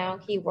Man, now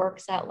he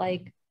works at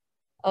like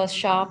a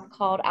shop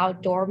called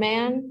Outdoor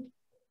Man.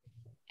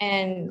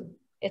 And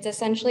it's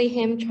essentially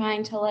him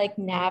trying to like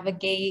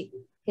navigate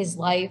his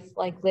life,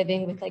 like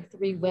living with like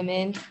 3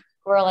 women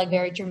who are like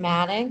very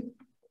dramatic.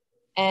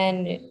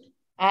 And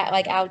at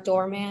like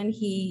Outdoor Man,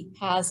 he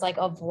has like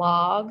a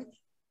vlog,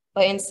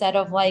 but instead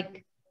of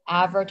like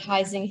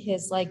advertising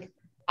his like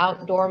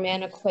Outdoor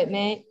Man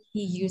equipment,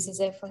 he uses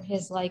it for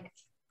his like,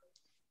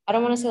 I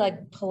don't want to say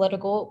like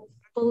political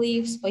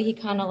beliefs, but he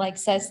kind of like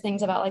says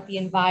things about like the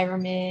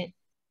environment,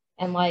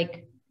 and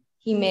like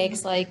he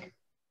makes like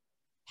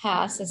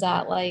passes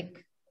at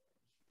like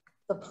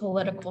the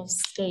political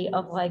state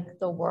of like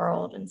the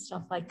world and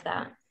stuff like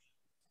that.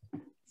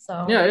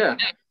 So Yeah.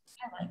 I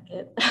like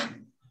it.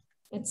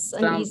 It's an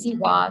Sounds- easy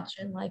watch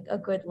and like a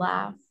good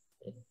laugh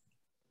if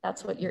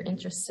that's what you're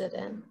interested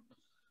in.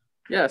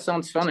 Yeah, it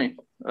sounds funny.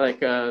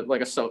 Like a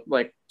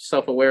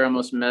self-aware,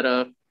 almost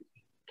meta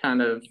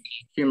kind of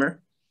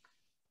humor.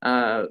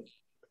 I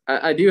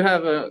do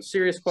have a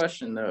serious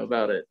question though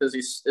about it.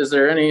 Is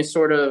there any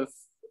sort of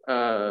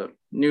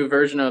new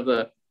version of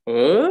the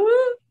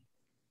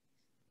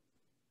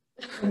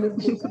no?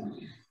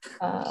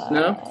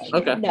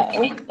 Okay.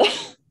 No.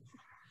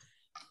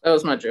 That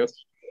was my joke.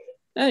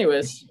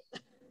 Anyways,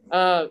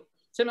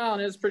 Tim Allen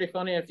is pretty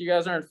funny. If you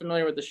guys aren't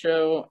familiar with the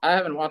show, I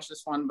haven't watched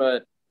this one,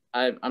 but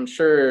I'm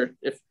sure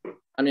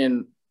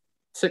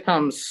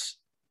sitcoms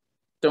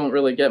don't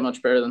really get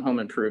much better than Home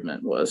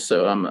Improvement was.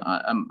 So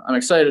I'm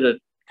excited to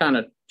kind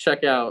of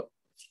check out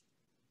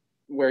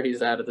where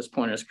he's at this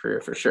point in his career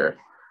for sure.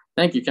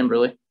 Thank you,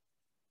 Kimberly.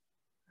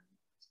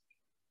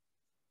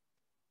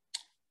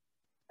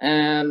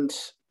 And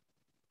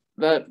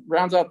that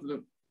rounds out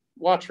the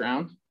watch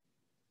round.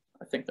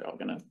 I think they're all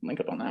gonna link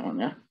up on that one,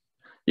 yeah.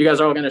 You guys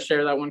are all gonna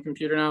share that one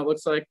computer now, it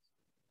looks like.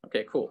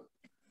 Okay, cool.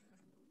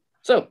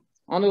 So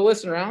on to the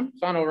listen round,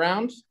 final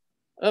round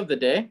of the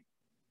day.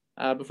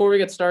 Before we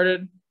get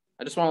started,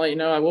 I just wanna let you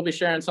know I will be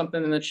sharing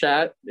something in the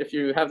chat if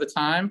you have the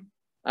time.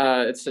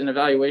 It's an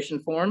evaluation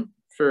form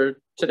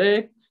for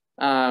today.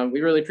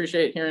 We really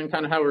appreciate hearing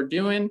kind of how we're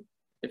doing.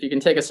 If you can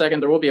take a second,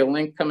 there will be a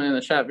link coming in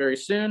the chat very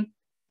soon.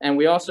 And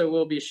we also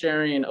will be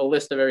sharing a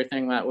list of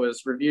everything that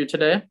was reviewed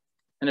today.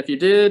 And if you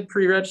did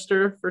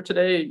pre-register for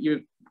today,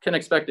 you can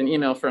expect an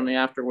email from me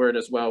afterward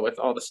as well with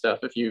all the stuff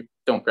if you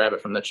don't grab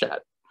it from the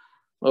chat.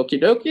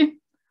 Okie dokie.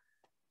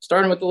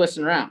 Starting with the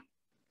listen round.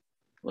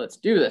 Let's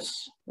do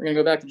this. We're gonna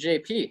go back to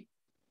JP.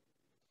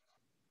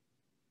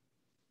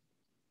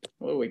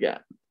 What do we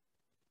got?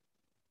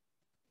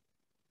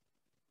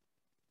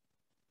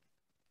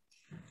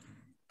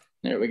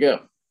 There we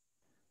go.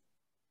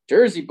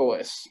 Jersey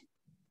Boys,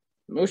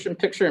 motion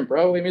picture and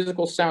Broadway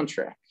musical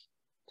soundtrack.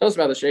 Tell us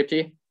about this,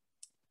 JP.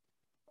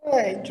 All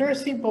right,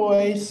 Jersey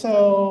Boys.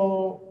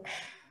 So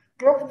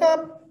growing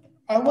up,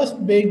 I was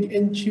big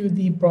into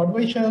the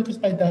Broadway show because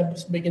my dad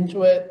was big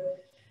into it.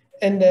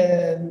 And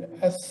then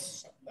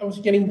as I was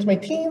getting into my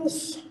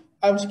teens,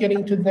 I was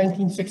getting to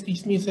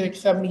 1960s music,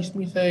 70s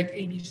music,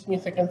 80s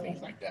music, and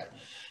things like that.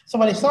 So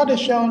when I saw this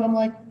show, and I'm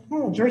like,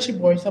 Jersey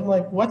Boys, I'm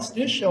like, what's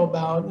this show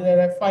about? And then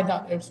I find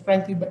out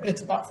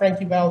it's about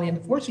Frankie Valli and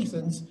the Four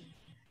Seasons.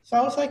 So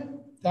I was like,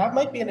 that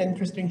might be an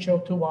interesting show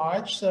to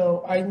watch.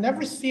 So I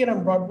never see it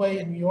on Broadway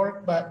in New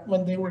York, but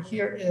when they were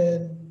here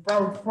in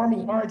Broward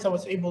Performing Arts, I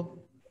was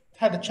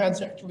had a chance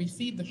to actually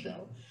see the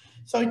show.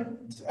 So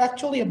it's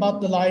actually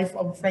about the life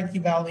of Frankie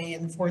Valli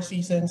and Four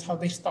Seasons, how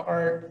they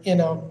start,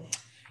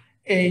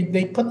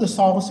 they put the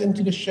songs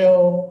into the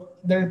show,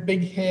 their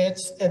big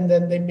hits, and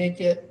then they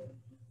make it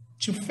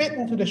to fit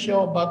into the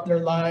show about their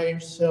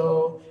lives.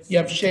 So you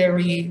have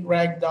Sherry,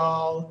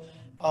 Ragdoll,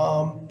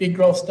 Big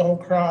Girls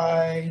Don't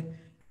Cry,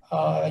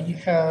 you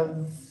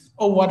have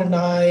Oh What a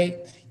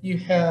Night, you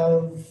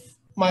have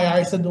My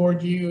Eyes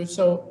Adored You.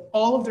 So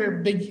all of their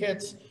big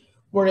hits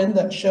were in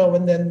that show.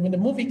 And then when the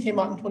movie came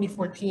out in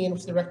 2014, it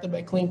was directed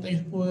by Clint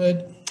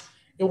Eastwood.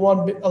 It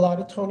won a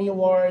lot of Tony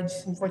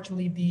Awards.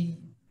 Unfortunately, the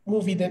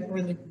movie didn't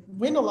really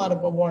win a lot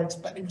of awards,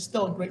 but it was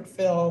still a great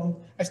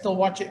film. I still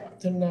watch it up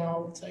to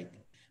now. It's like,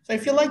 so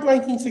if you like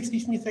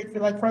 1960s music, if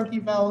you like Frankie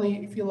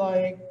Valli, if you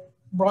like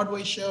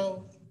Broadway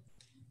show,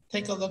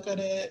 take a look at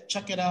it,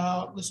 check it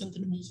out, listen to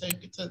the music.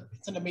 It's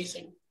an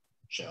amazing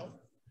show.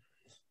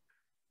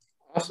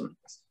 Awesome.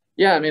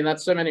 Yeah, I mean,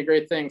 that's so many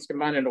great things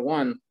combined into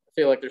one. I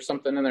feel like there's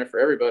something in there for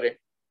everybody.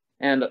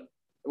 And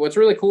what's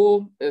really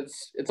cool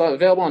is it's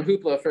available on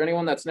Hoopla for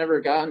anyone that's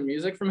never gotten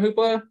music from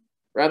Hoopla.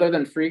 Rather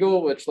than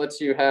Freegal, which lets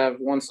you have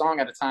one song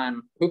at a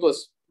time,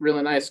 Hoopla's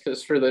really nice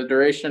because for the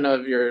duration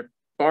of your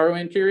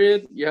borrowing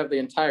period, you have the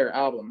entire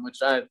album, which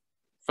I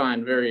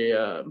find very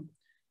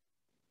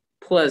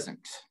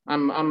pleasant.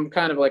 I'm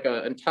kind of like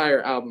an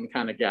entire album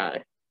kind of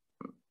guy,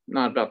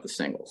 not about the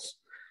singles.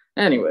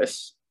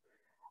 Anyways,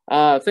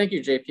 thank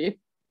you, JP.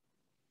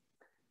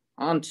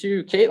 On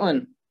to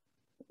Caitlin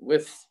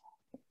with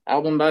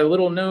album by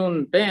little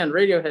known band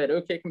Radiohead,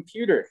 OK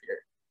Computer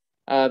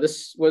here.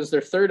 This was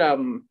their third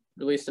album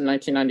released in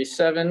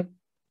 1997.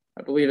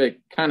 I believe it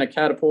kind of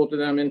catapulted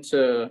them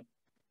into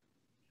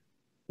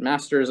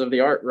masters of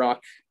the art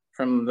rock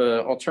from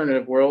the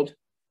alternative world.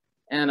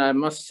 And I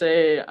must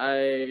say,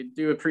 I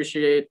do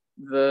appreciate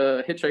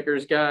the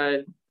Hitchhiker's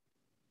Guide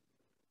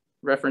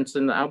reference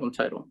in the album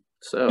title.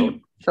 So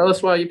tell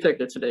us why you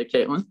picked it today,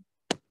 Caitlin.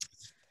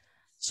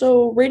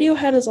 So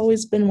Radiohead has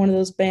always been one of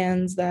those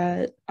bands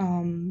that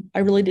I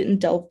really didn't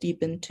delve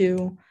deep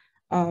into.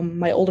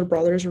 My older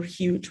brothers were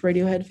huge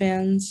Radiohead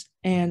fans,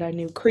 and I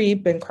knew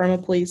Creep and Karma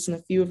Police and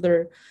a few of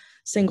their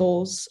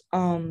singles.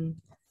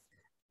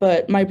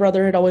 But my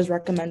brother had always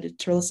recommended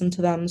to listen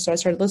to them, so I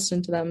started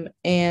listening to them,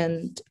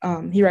 and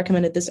he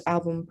recommended this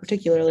album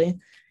particularly.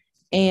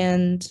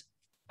 And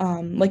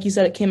like you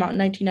said, it came out in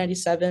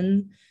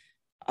 1997,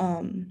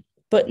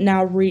 but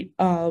now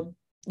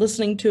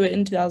listening to it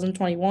in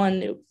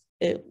 2021,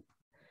 it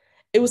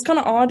was kind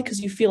of odd because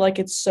you feel like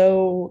it's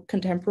so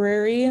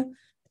contemporary,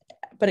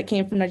 but it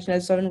came from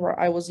 1997 where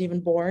I wasn't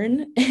even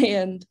born.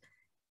 And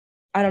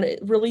I don't know, it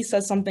really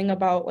says something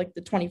about like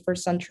the 21st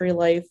century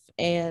life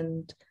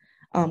and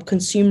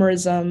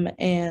consumerism,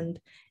 and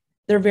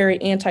they're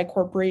very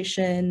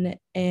anti-corporation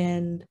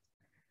and,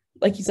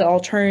 like you said,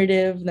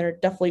 alternative, and they're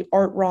definitely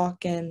art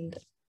rock. And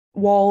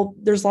while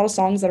there's a lot of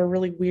songs that are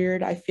really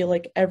weird, I feel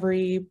like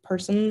every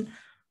person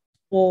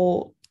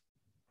they'll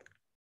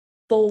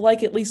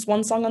like at least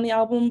one song on the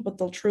album,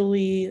 but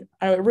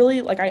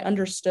I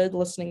understood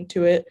listening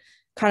to it,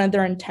 kind of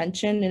their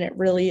intention, and it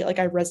really, like,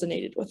 I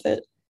resonated with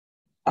it.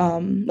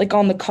 Like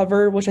on the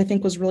cover, which I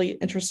think was really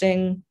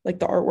interesting, like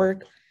the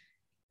artwork,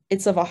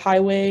 it's of a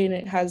highway and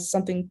it has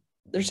something,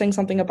 they're saying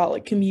something about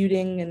like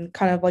commuting and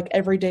kind of like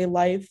everyday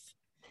life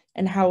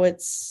and how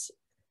it's,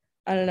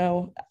 I don't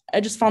know, I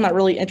just found that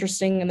really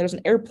interesting. And there's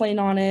an airplane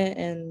on it,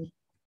 and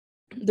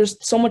there's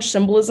so much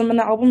symbolism in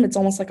the album. It's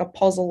almost like a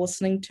puzzle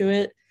listening to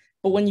it,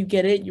 but when you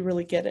get it, you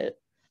really get it.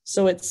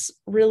 So it's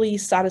really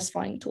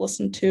satisfying to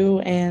listen to.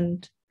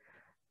 And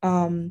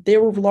they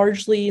were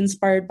largely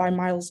inspired by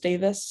Miles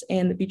Davis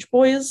and the Beach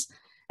Boys.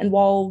 And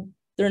while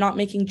they're not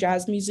making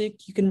jazz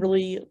music, you can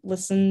really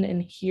listen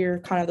and hear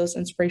kind of those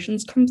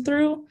inspirations come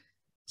through.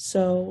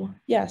 So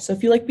yeah, so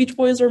if you like Beach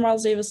Boys or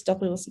Miles Davis,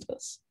 definitely listen to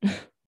this.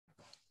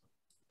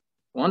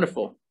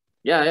 Wonderful.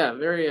 Yeah,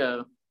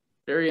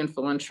 very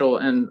influential,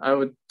 and I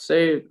would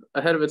say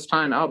ahead of its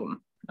time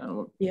album.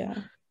 Yeah.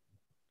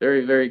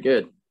 Very, very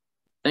good.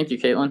 Thank you,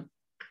 Caitlin.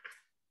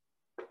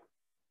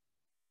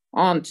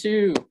 On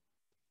to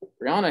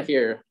Brianna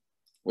here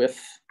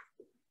with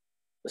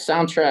the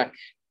soundtrack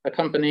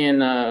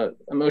accompanying a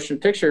motion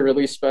picture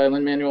released by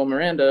Lin-Manuel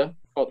Miranda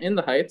called In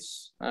the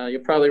Heights.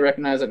 You'll probably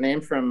recognize that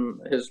name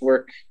from his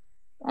work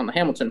on the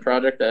Hamilton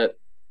Project that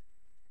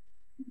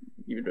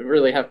you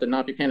really have to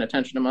not be paying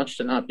attention to much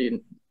to not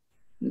be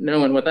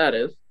knowing what that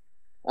is.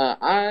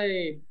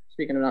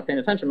 Speaking of not paying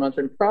attention much,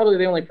 I'm probably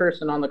the only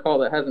person on the call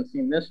that hasn't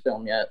seen this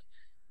film yet.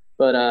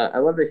 But I'd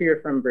love to hear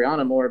from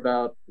Brianna more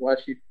about why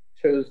she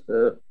chose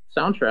the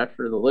soundtrack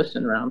for the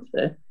listen round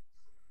today.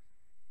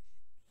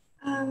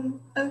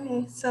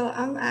 Okay, so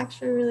I'm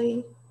actually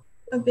really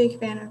a big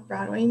fan of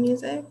Broadway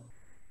music.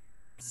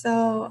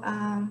 So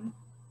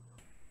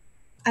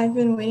I've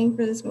been waiting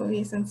for this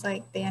movie since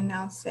like they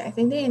announced it. I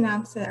think they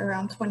announced it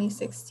around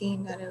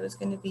 2016 that it was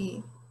going to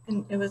be,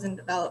 and it was in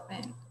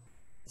development.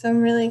 So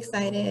I'm really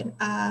excited.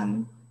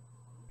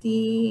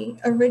 The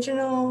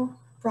original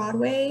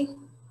Broadway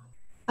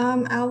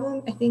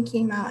album, I think,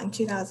 came out in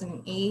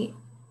 2008.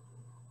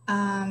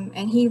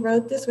 And he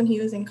wrote this when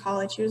he was in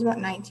college. He was about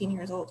 19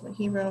 years old when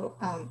he wrote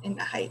In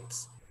the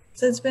Heights.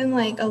 So it's been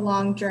like a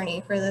long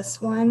journey for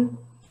this one.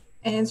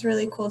 And it's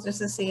really cool just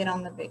to see it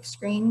on the big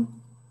screen.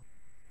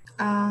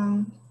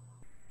 And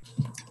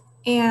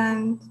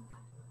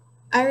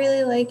I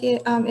really like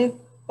it. It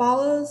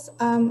follows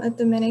a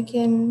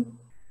Dominican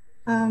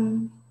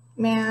man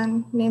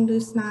named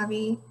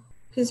Usnavi,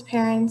 whose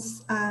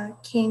parents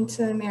came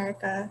to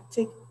America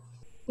to,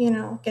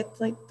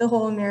 get like the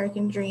whole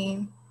American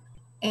dream.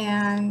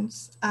 And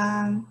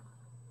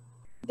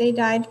they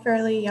died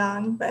fairly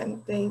young,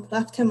 but they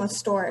left him a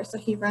store. So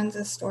he runs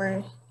a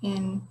store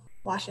in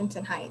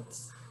Washington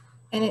Heights.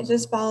 And it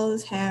just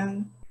follows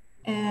him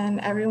and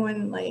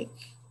everyone, like,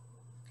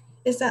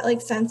 it's that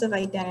like sense of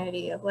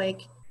identity of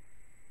like,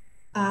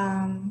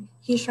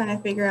 he's trying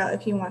to figure out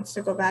if he wants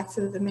to go back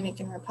to the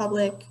Dominican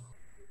Republic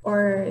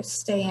or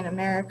stay in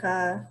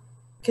America,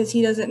 because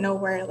he doesn't know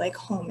where like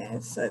home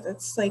is. So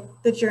it's like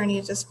the journey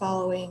is just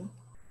following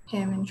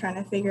him and trying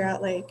to figure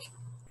out like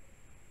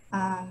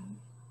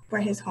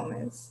where his home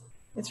is.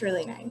 It's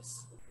really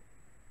nice.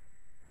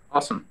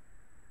 Awesome.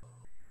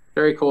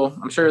 Very cool.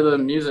 I'm sure the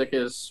music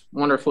is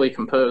wonderfully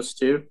composed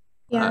too.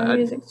 Yeah, the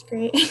music's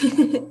great.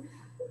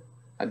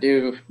 I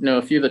do know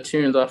a few of the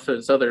tunes off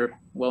his other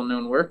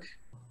well-known work.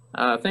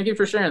 Thank you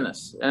for sharing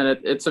this. And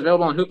it's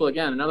available on Hoopla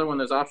again. Another one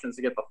of those options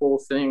to get the whole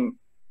thing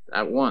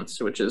at once,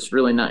 which is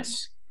really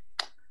nice.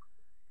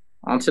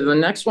 On to the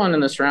next one in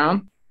this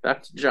round.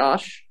 Back to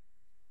Josh.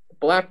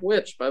 Black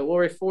Witch by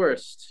Laurie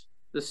Forest.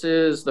 This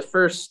is the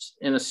first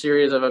in a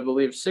series of, I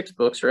believe, 6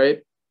 books,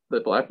 right? The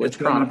Black Witch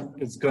Chronicle.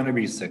 It's going to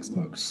be 6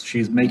 books.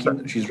 She's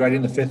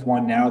writing the 5th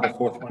one now. The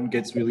 4th one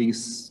gets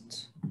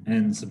released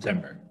in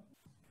September.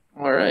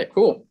 All right,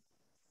 cool.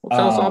 Well,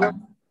 tell us all about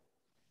it.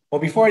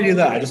 Well, before I do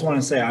that, I just want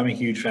to say I'm a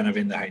huge fan of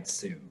In the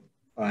Heights too.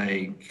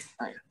 Like,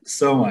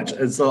 so much.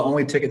 It's the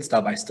only ticket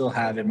stub I still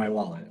have in my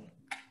wallet.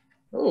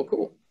 Oh,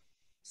 cool.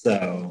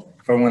 So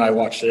from when I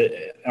watched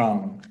it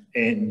on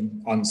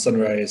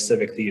Sunrise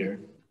Civic Theater,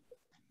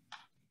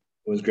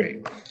 it was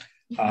great.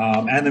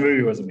 And the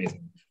movie was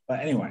amazing. But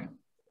anyway,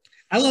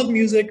 I love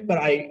music, but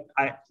I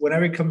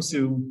whenever it comes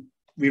to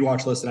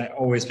rewatch listen, I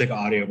always pick an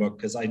audiobook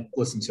because I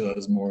listen to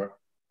those more.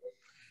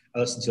 I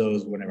listen to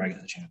those whenever I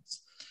get a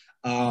chance.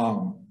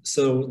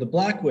 So The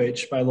Black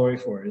Witch by Laurie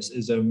Forest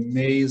is an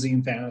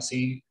amazing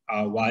fantasy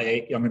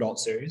YA young adult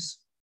series.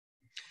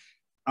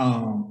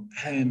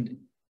 And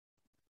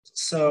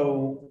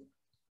So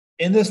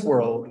in this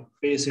world,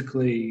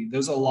 basically,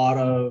 there's a lot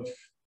of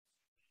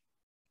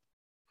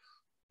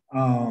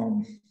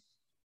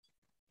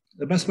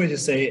the best way to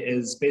say it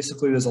is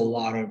basically there's a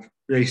lot of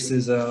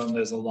racism.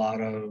 There's a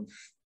lot of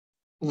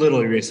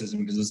literally racism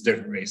because it's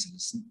different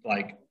races,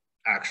 like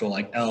actual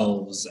like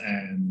elves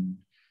and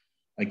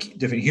like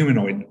different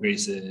humanoid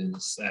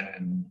races,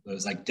 and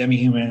there's like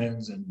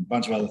demi-humans and a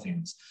bunch of other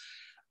things.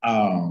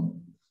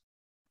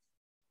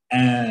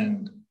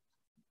 And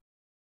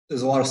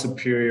there's a lot of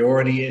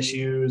superiority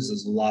issues.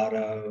 There's a lot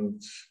of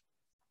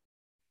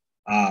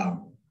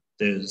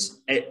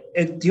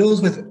it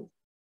deals with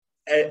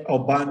a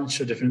bunch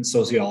of different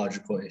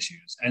sociological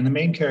issues. And the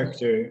main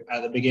character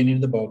at the beginning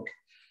of the book,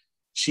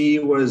 she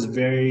was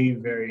very,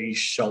 very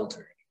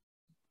sheltered.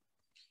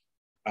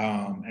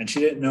 And she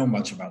didn't know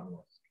much about the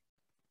world.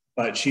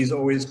 But she's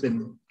always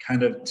been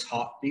kind of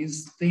taught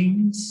these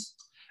things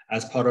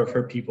as part of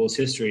her people's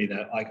history,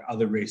 that like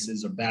other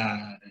races are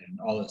bad and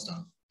all this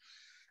stuff.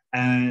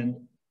 And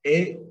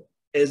it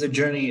is a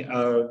journey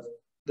of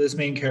this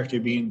main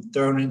character being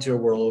thrown into a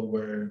world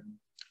where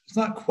it's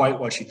not quite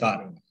what she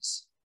thought it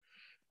was,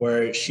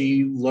 where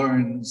she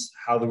learns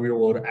how the real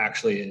world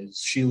actually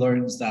is. She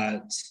learns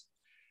that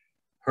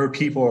her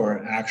people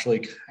are actually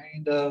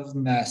kind of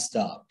messed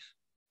up.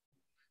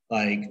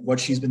 Like what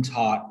she's been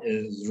taught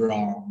is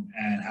wrong,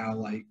 and how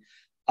like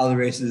other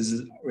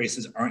races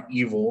aren't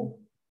evil,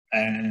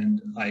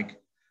 and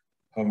like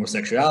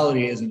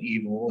homosexuality isn't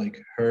evil.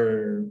 Like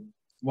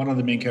one of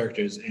the main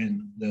characters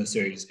in the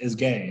series is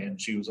gay, and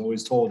she was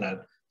always told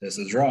that this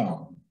is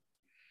wrong.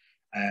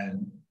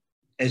 And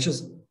it's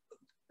just,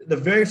 the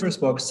very first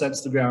book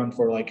sets the ground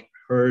for like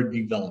her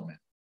development.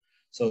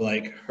 So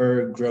like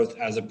her growth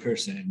as a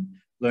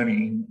person,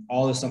 learning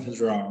all this stuff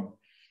is wrong.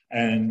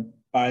 And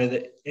by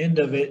the end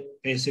of it,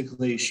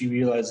 basically she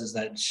realizes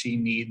that she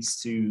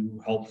needs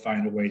to help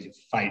find a way to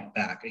fight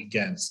back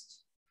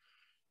against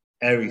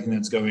everything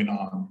that's going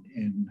on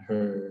in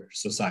her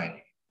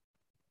society.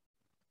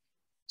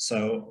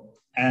 So,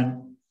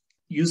 and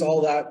use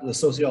all that, the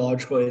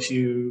sociological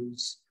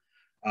issues,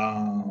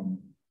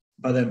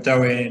 but then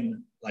throw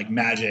in like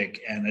magic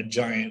and a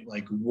giant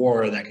like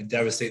war that could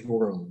devastate the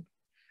world.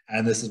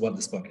 And this is what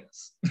this book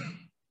is.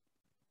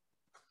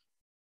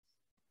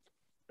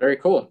 Very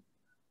cool.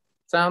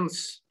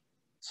 Sounds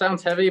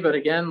heavy, but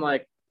again,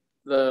 like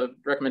the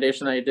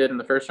recommendation that you did in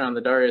the first round,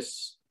 the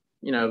Darius,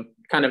 you know,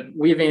 kind of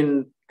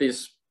weaving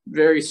these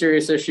very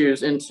serious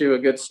issues into a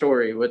good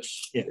story,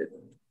 which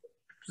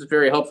is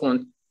very helpful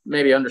in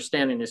maybe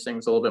understanding these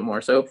things a little bit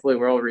more. So hopefully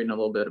we're all reading a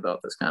little bit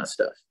about this kind of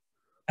stuff.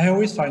 I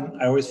always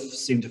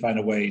seem to find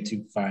a way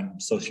to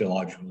find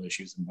sociological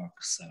issues in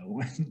books.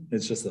 So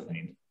it's just a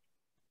thing.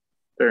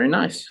 Very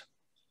nice.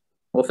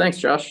 Well, thanks,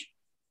 Josh.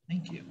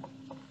 Thank you.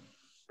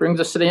 Brings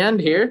us to the end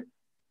here.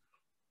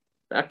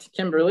 Back to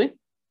Kimberly.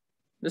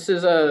 This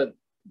is the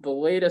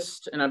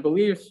latest, and I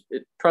believe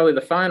probably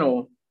the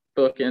final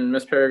book in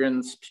Miss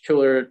Peregrine's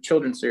Peculiar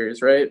Children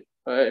series, right?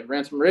 By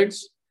Ransom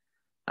Riggs.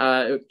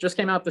 It just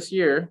came out this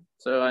year,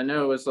 so I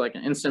know it was like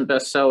an instant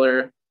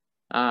bestseller.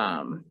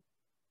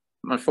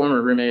 My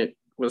former roommate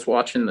was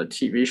watching the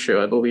TV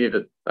show. I believe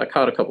I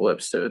caught a couple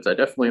episodes. I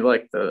definitely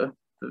like the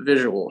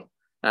visual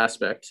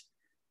aspect.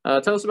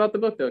 Tell us about the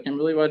book, though,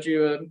 Kimberly. Why'd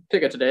you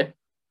pick it today?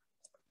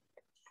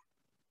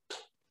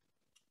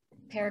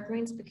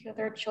 Peregrine's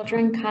Peculiar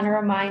Children kind of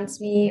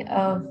reminds me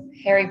of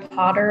Harry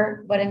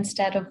Potter, but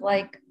instead of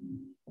like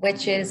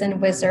witches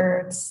and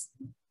wizards,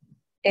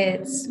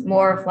 it's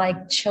more of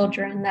like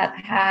children that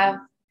have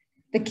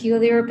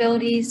peculiar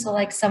abilities. So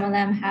like some of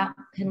them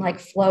can like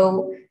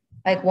float,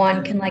 like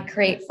one can like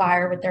create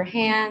fire with their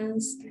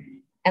hands,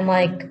 and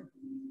like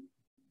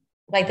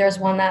there's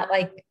one that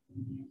like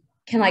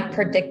can like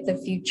predict the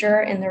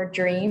future in their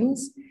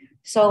dreams.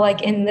 So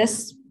like in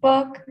this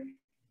book,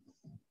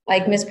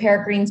 like Miss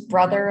Peregrine's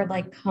brother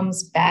like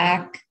comes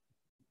back,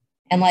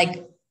 and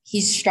like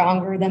he's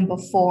stronger than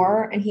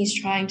before, and he's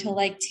trying to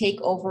like take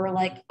over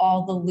like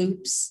all the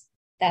loops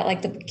that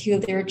like the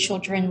peculiar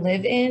children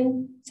live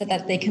in so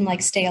that they can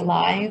like stay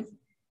alive.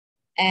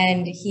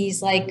 And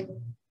he's like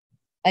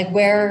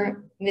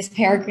where Miss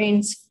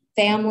Peregrine's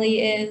family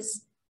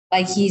is,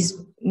 like he's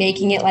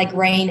making it like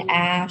rain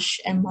ash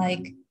and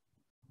like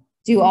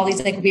do all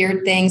these like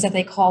weird things that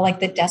they call like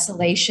the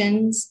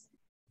desolations.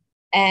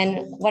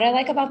 And what I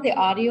like about the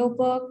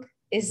audiobook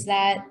is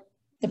that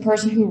the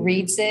person who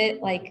reads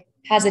it like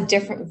has a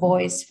different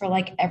voice for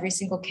like every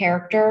single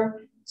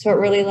character. So it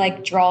really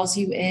like draws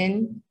you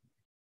in.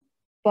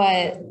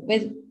 But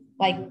with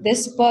like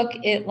this book,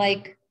 it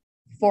like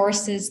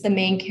forces the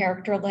main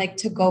character like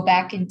to go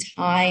back in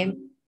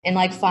time and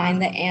like find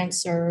the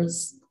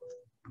answers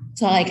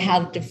to like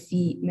how to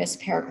defeat Miss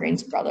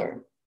Peregrine's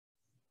brother.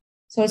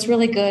 So it's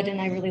really good,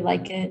 and I really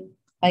like it.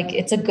 Like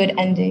it's a good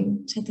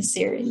ending to the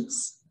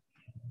series.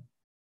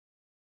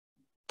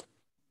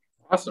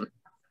 Awesome.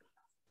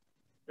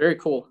 Very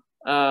cool.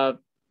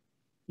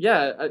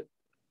 Yeah,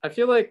 I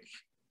feel like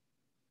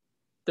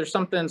there's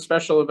something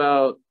special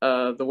about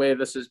the way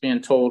this is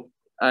being told.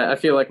 I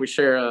feel like we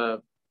share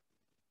a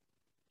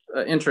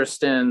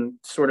interest in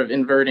sort of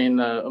inverting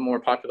a more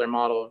popular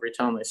model of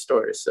retelling these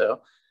stories.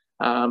 So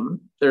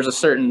there's a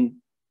certain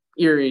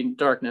eerie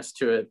darkness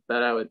to it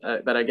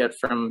that I get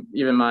from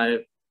even my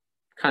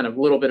kind of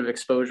little bit of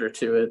exposure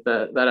to it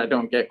that I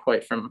don't get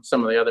quite from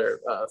some of the other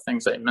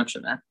things that you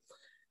mentioned there.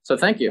 So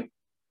thank you.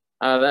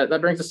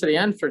 That brings us to the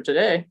end for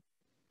today.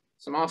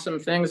 Some awesome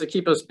things to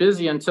keep us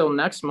busy until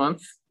next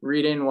month,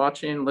 reading,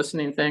 watching,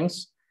 listening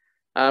things.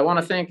 I want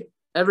to thank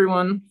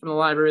everyone from the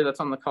library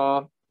that's on the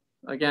call.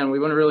 Again, we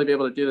wouldn't really be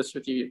able to do this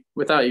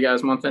without you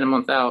guys month in and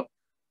month out.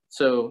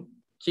 So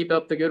keep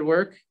up the good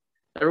work.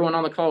 Everyone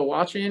on the call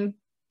watching,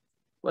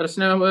 let us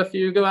know if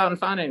you go out and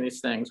find any of these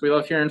things. We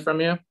love hearing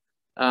from you.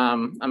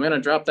 I'm going to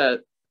drop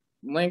that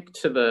link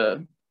to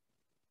the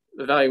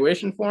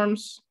evaluation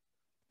forms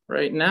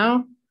right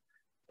now.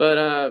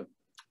 But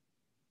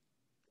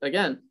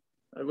again,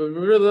 we would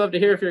really love to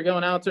hear if you're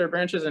going out to our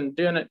branches and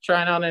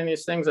trying out any of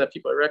these things that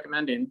people are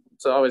recommending.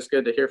 It's always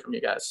good to hear from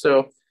you guys.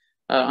 So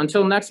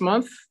until next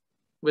month,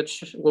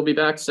 which will be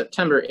back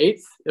September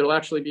 8th, it'll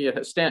actually be a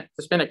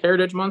Hispanic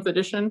Heritage Month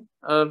edition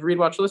of Read,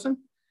 Watch, Listen.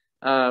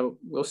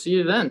 We'll see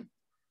you then.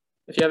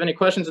 If you have any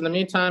questions in the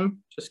meantime,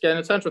 just get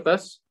in touch with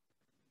us.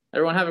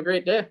 Everyone have a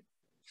great day.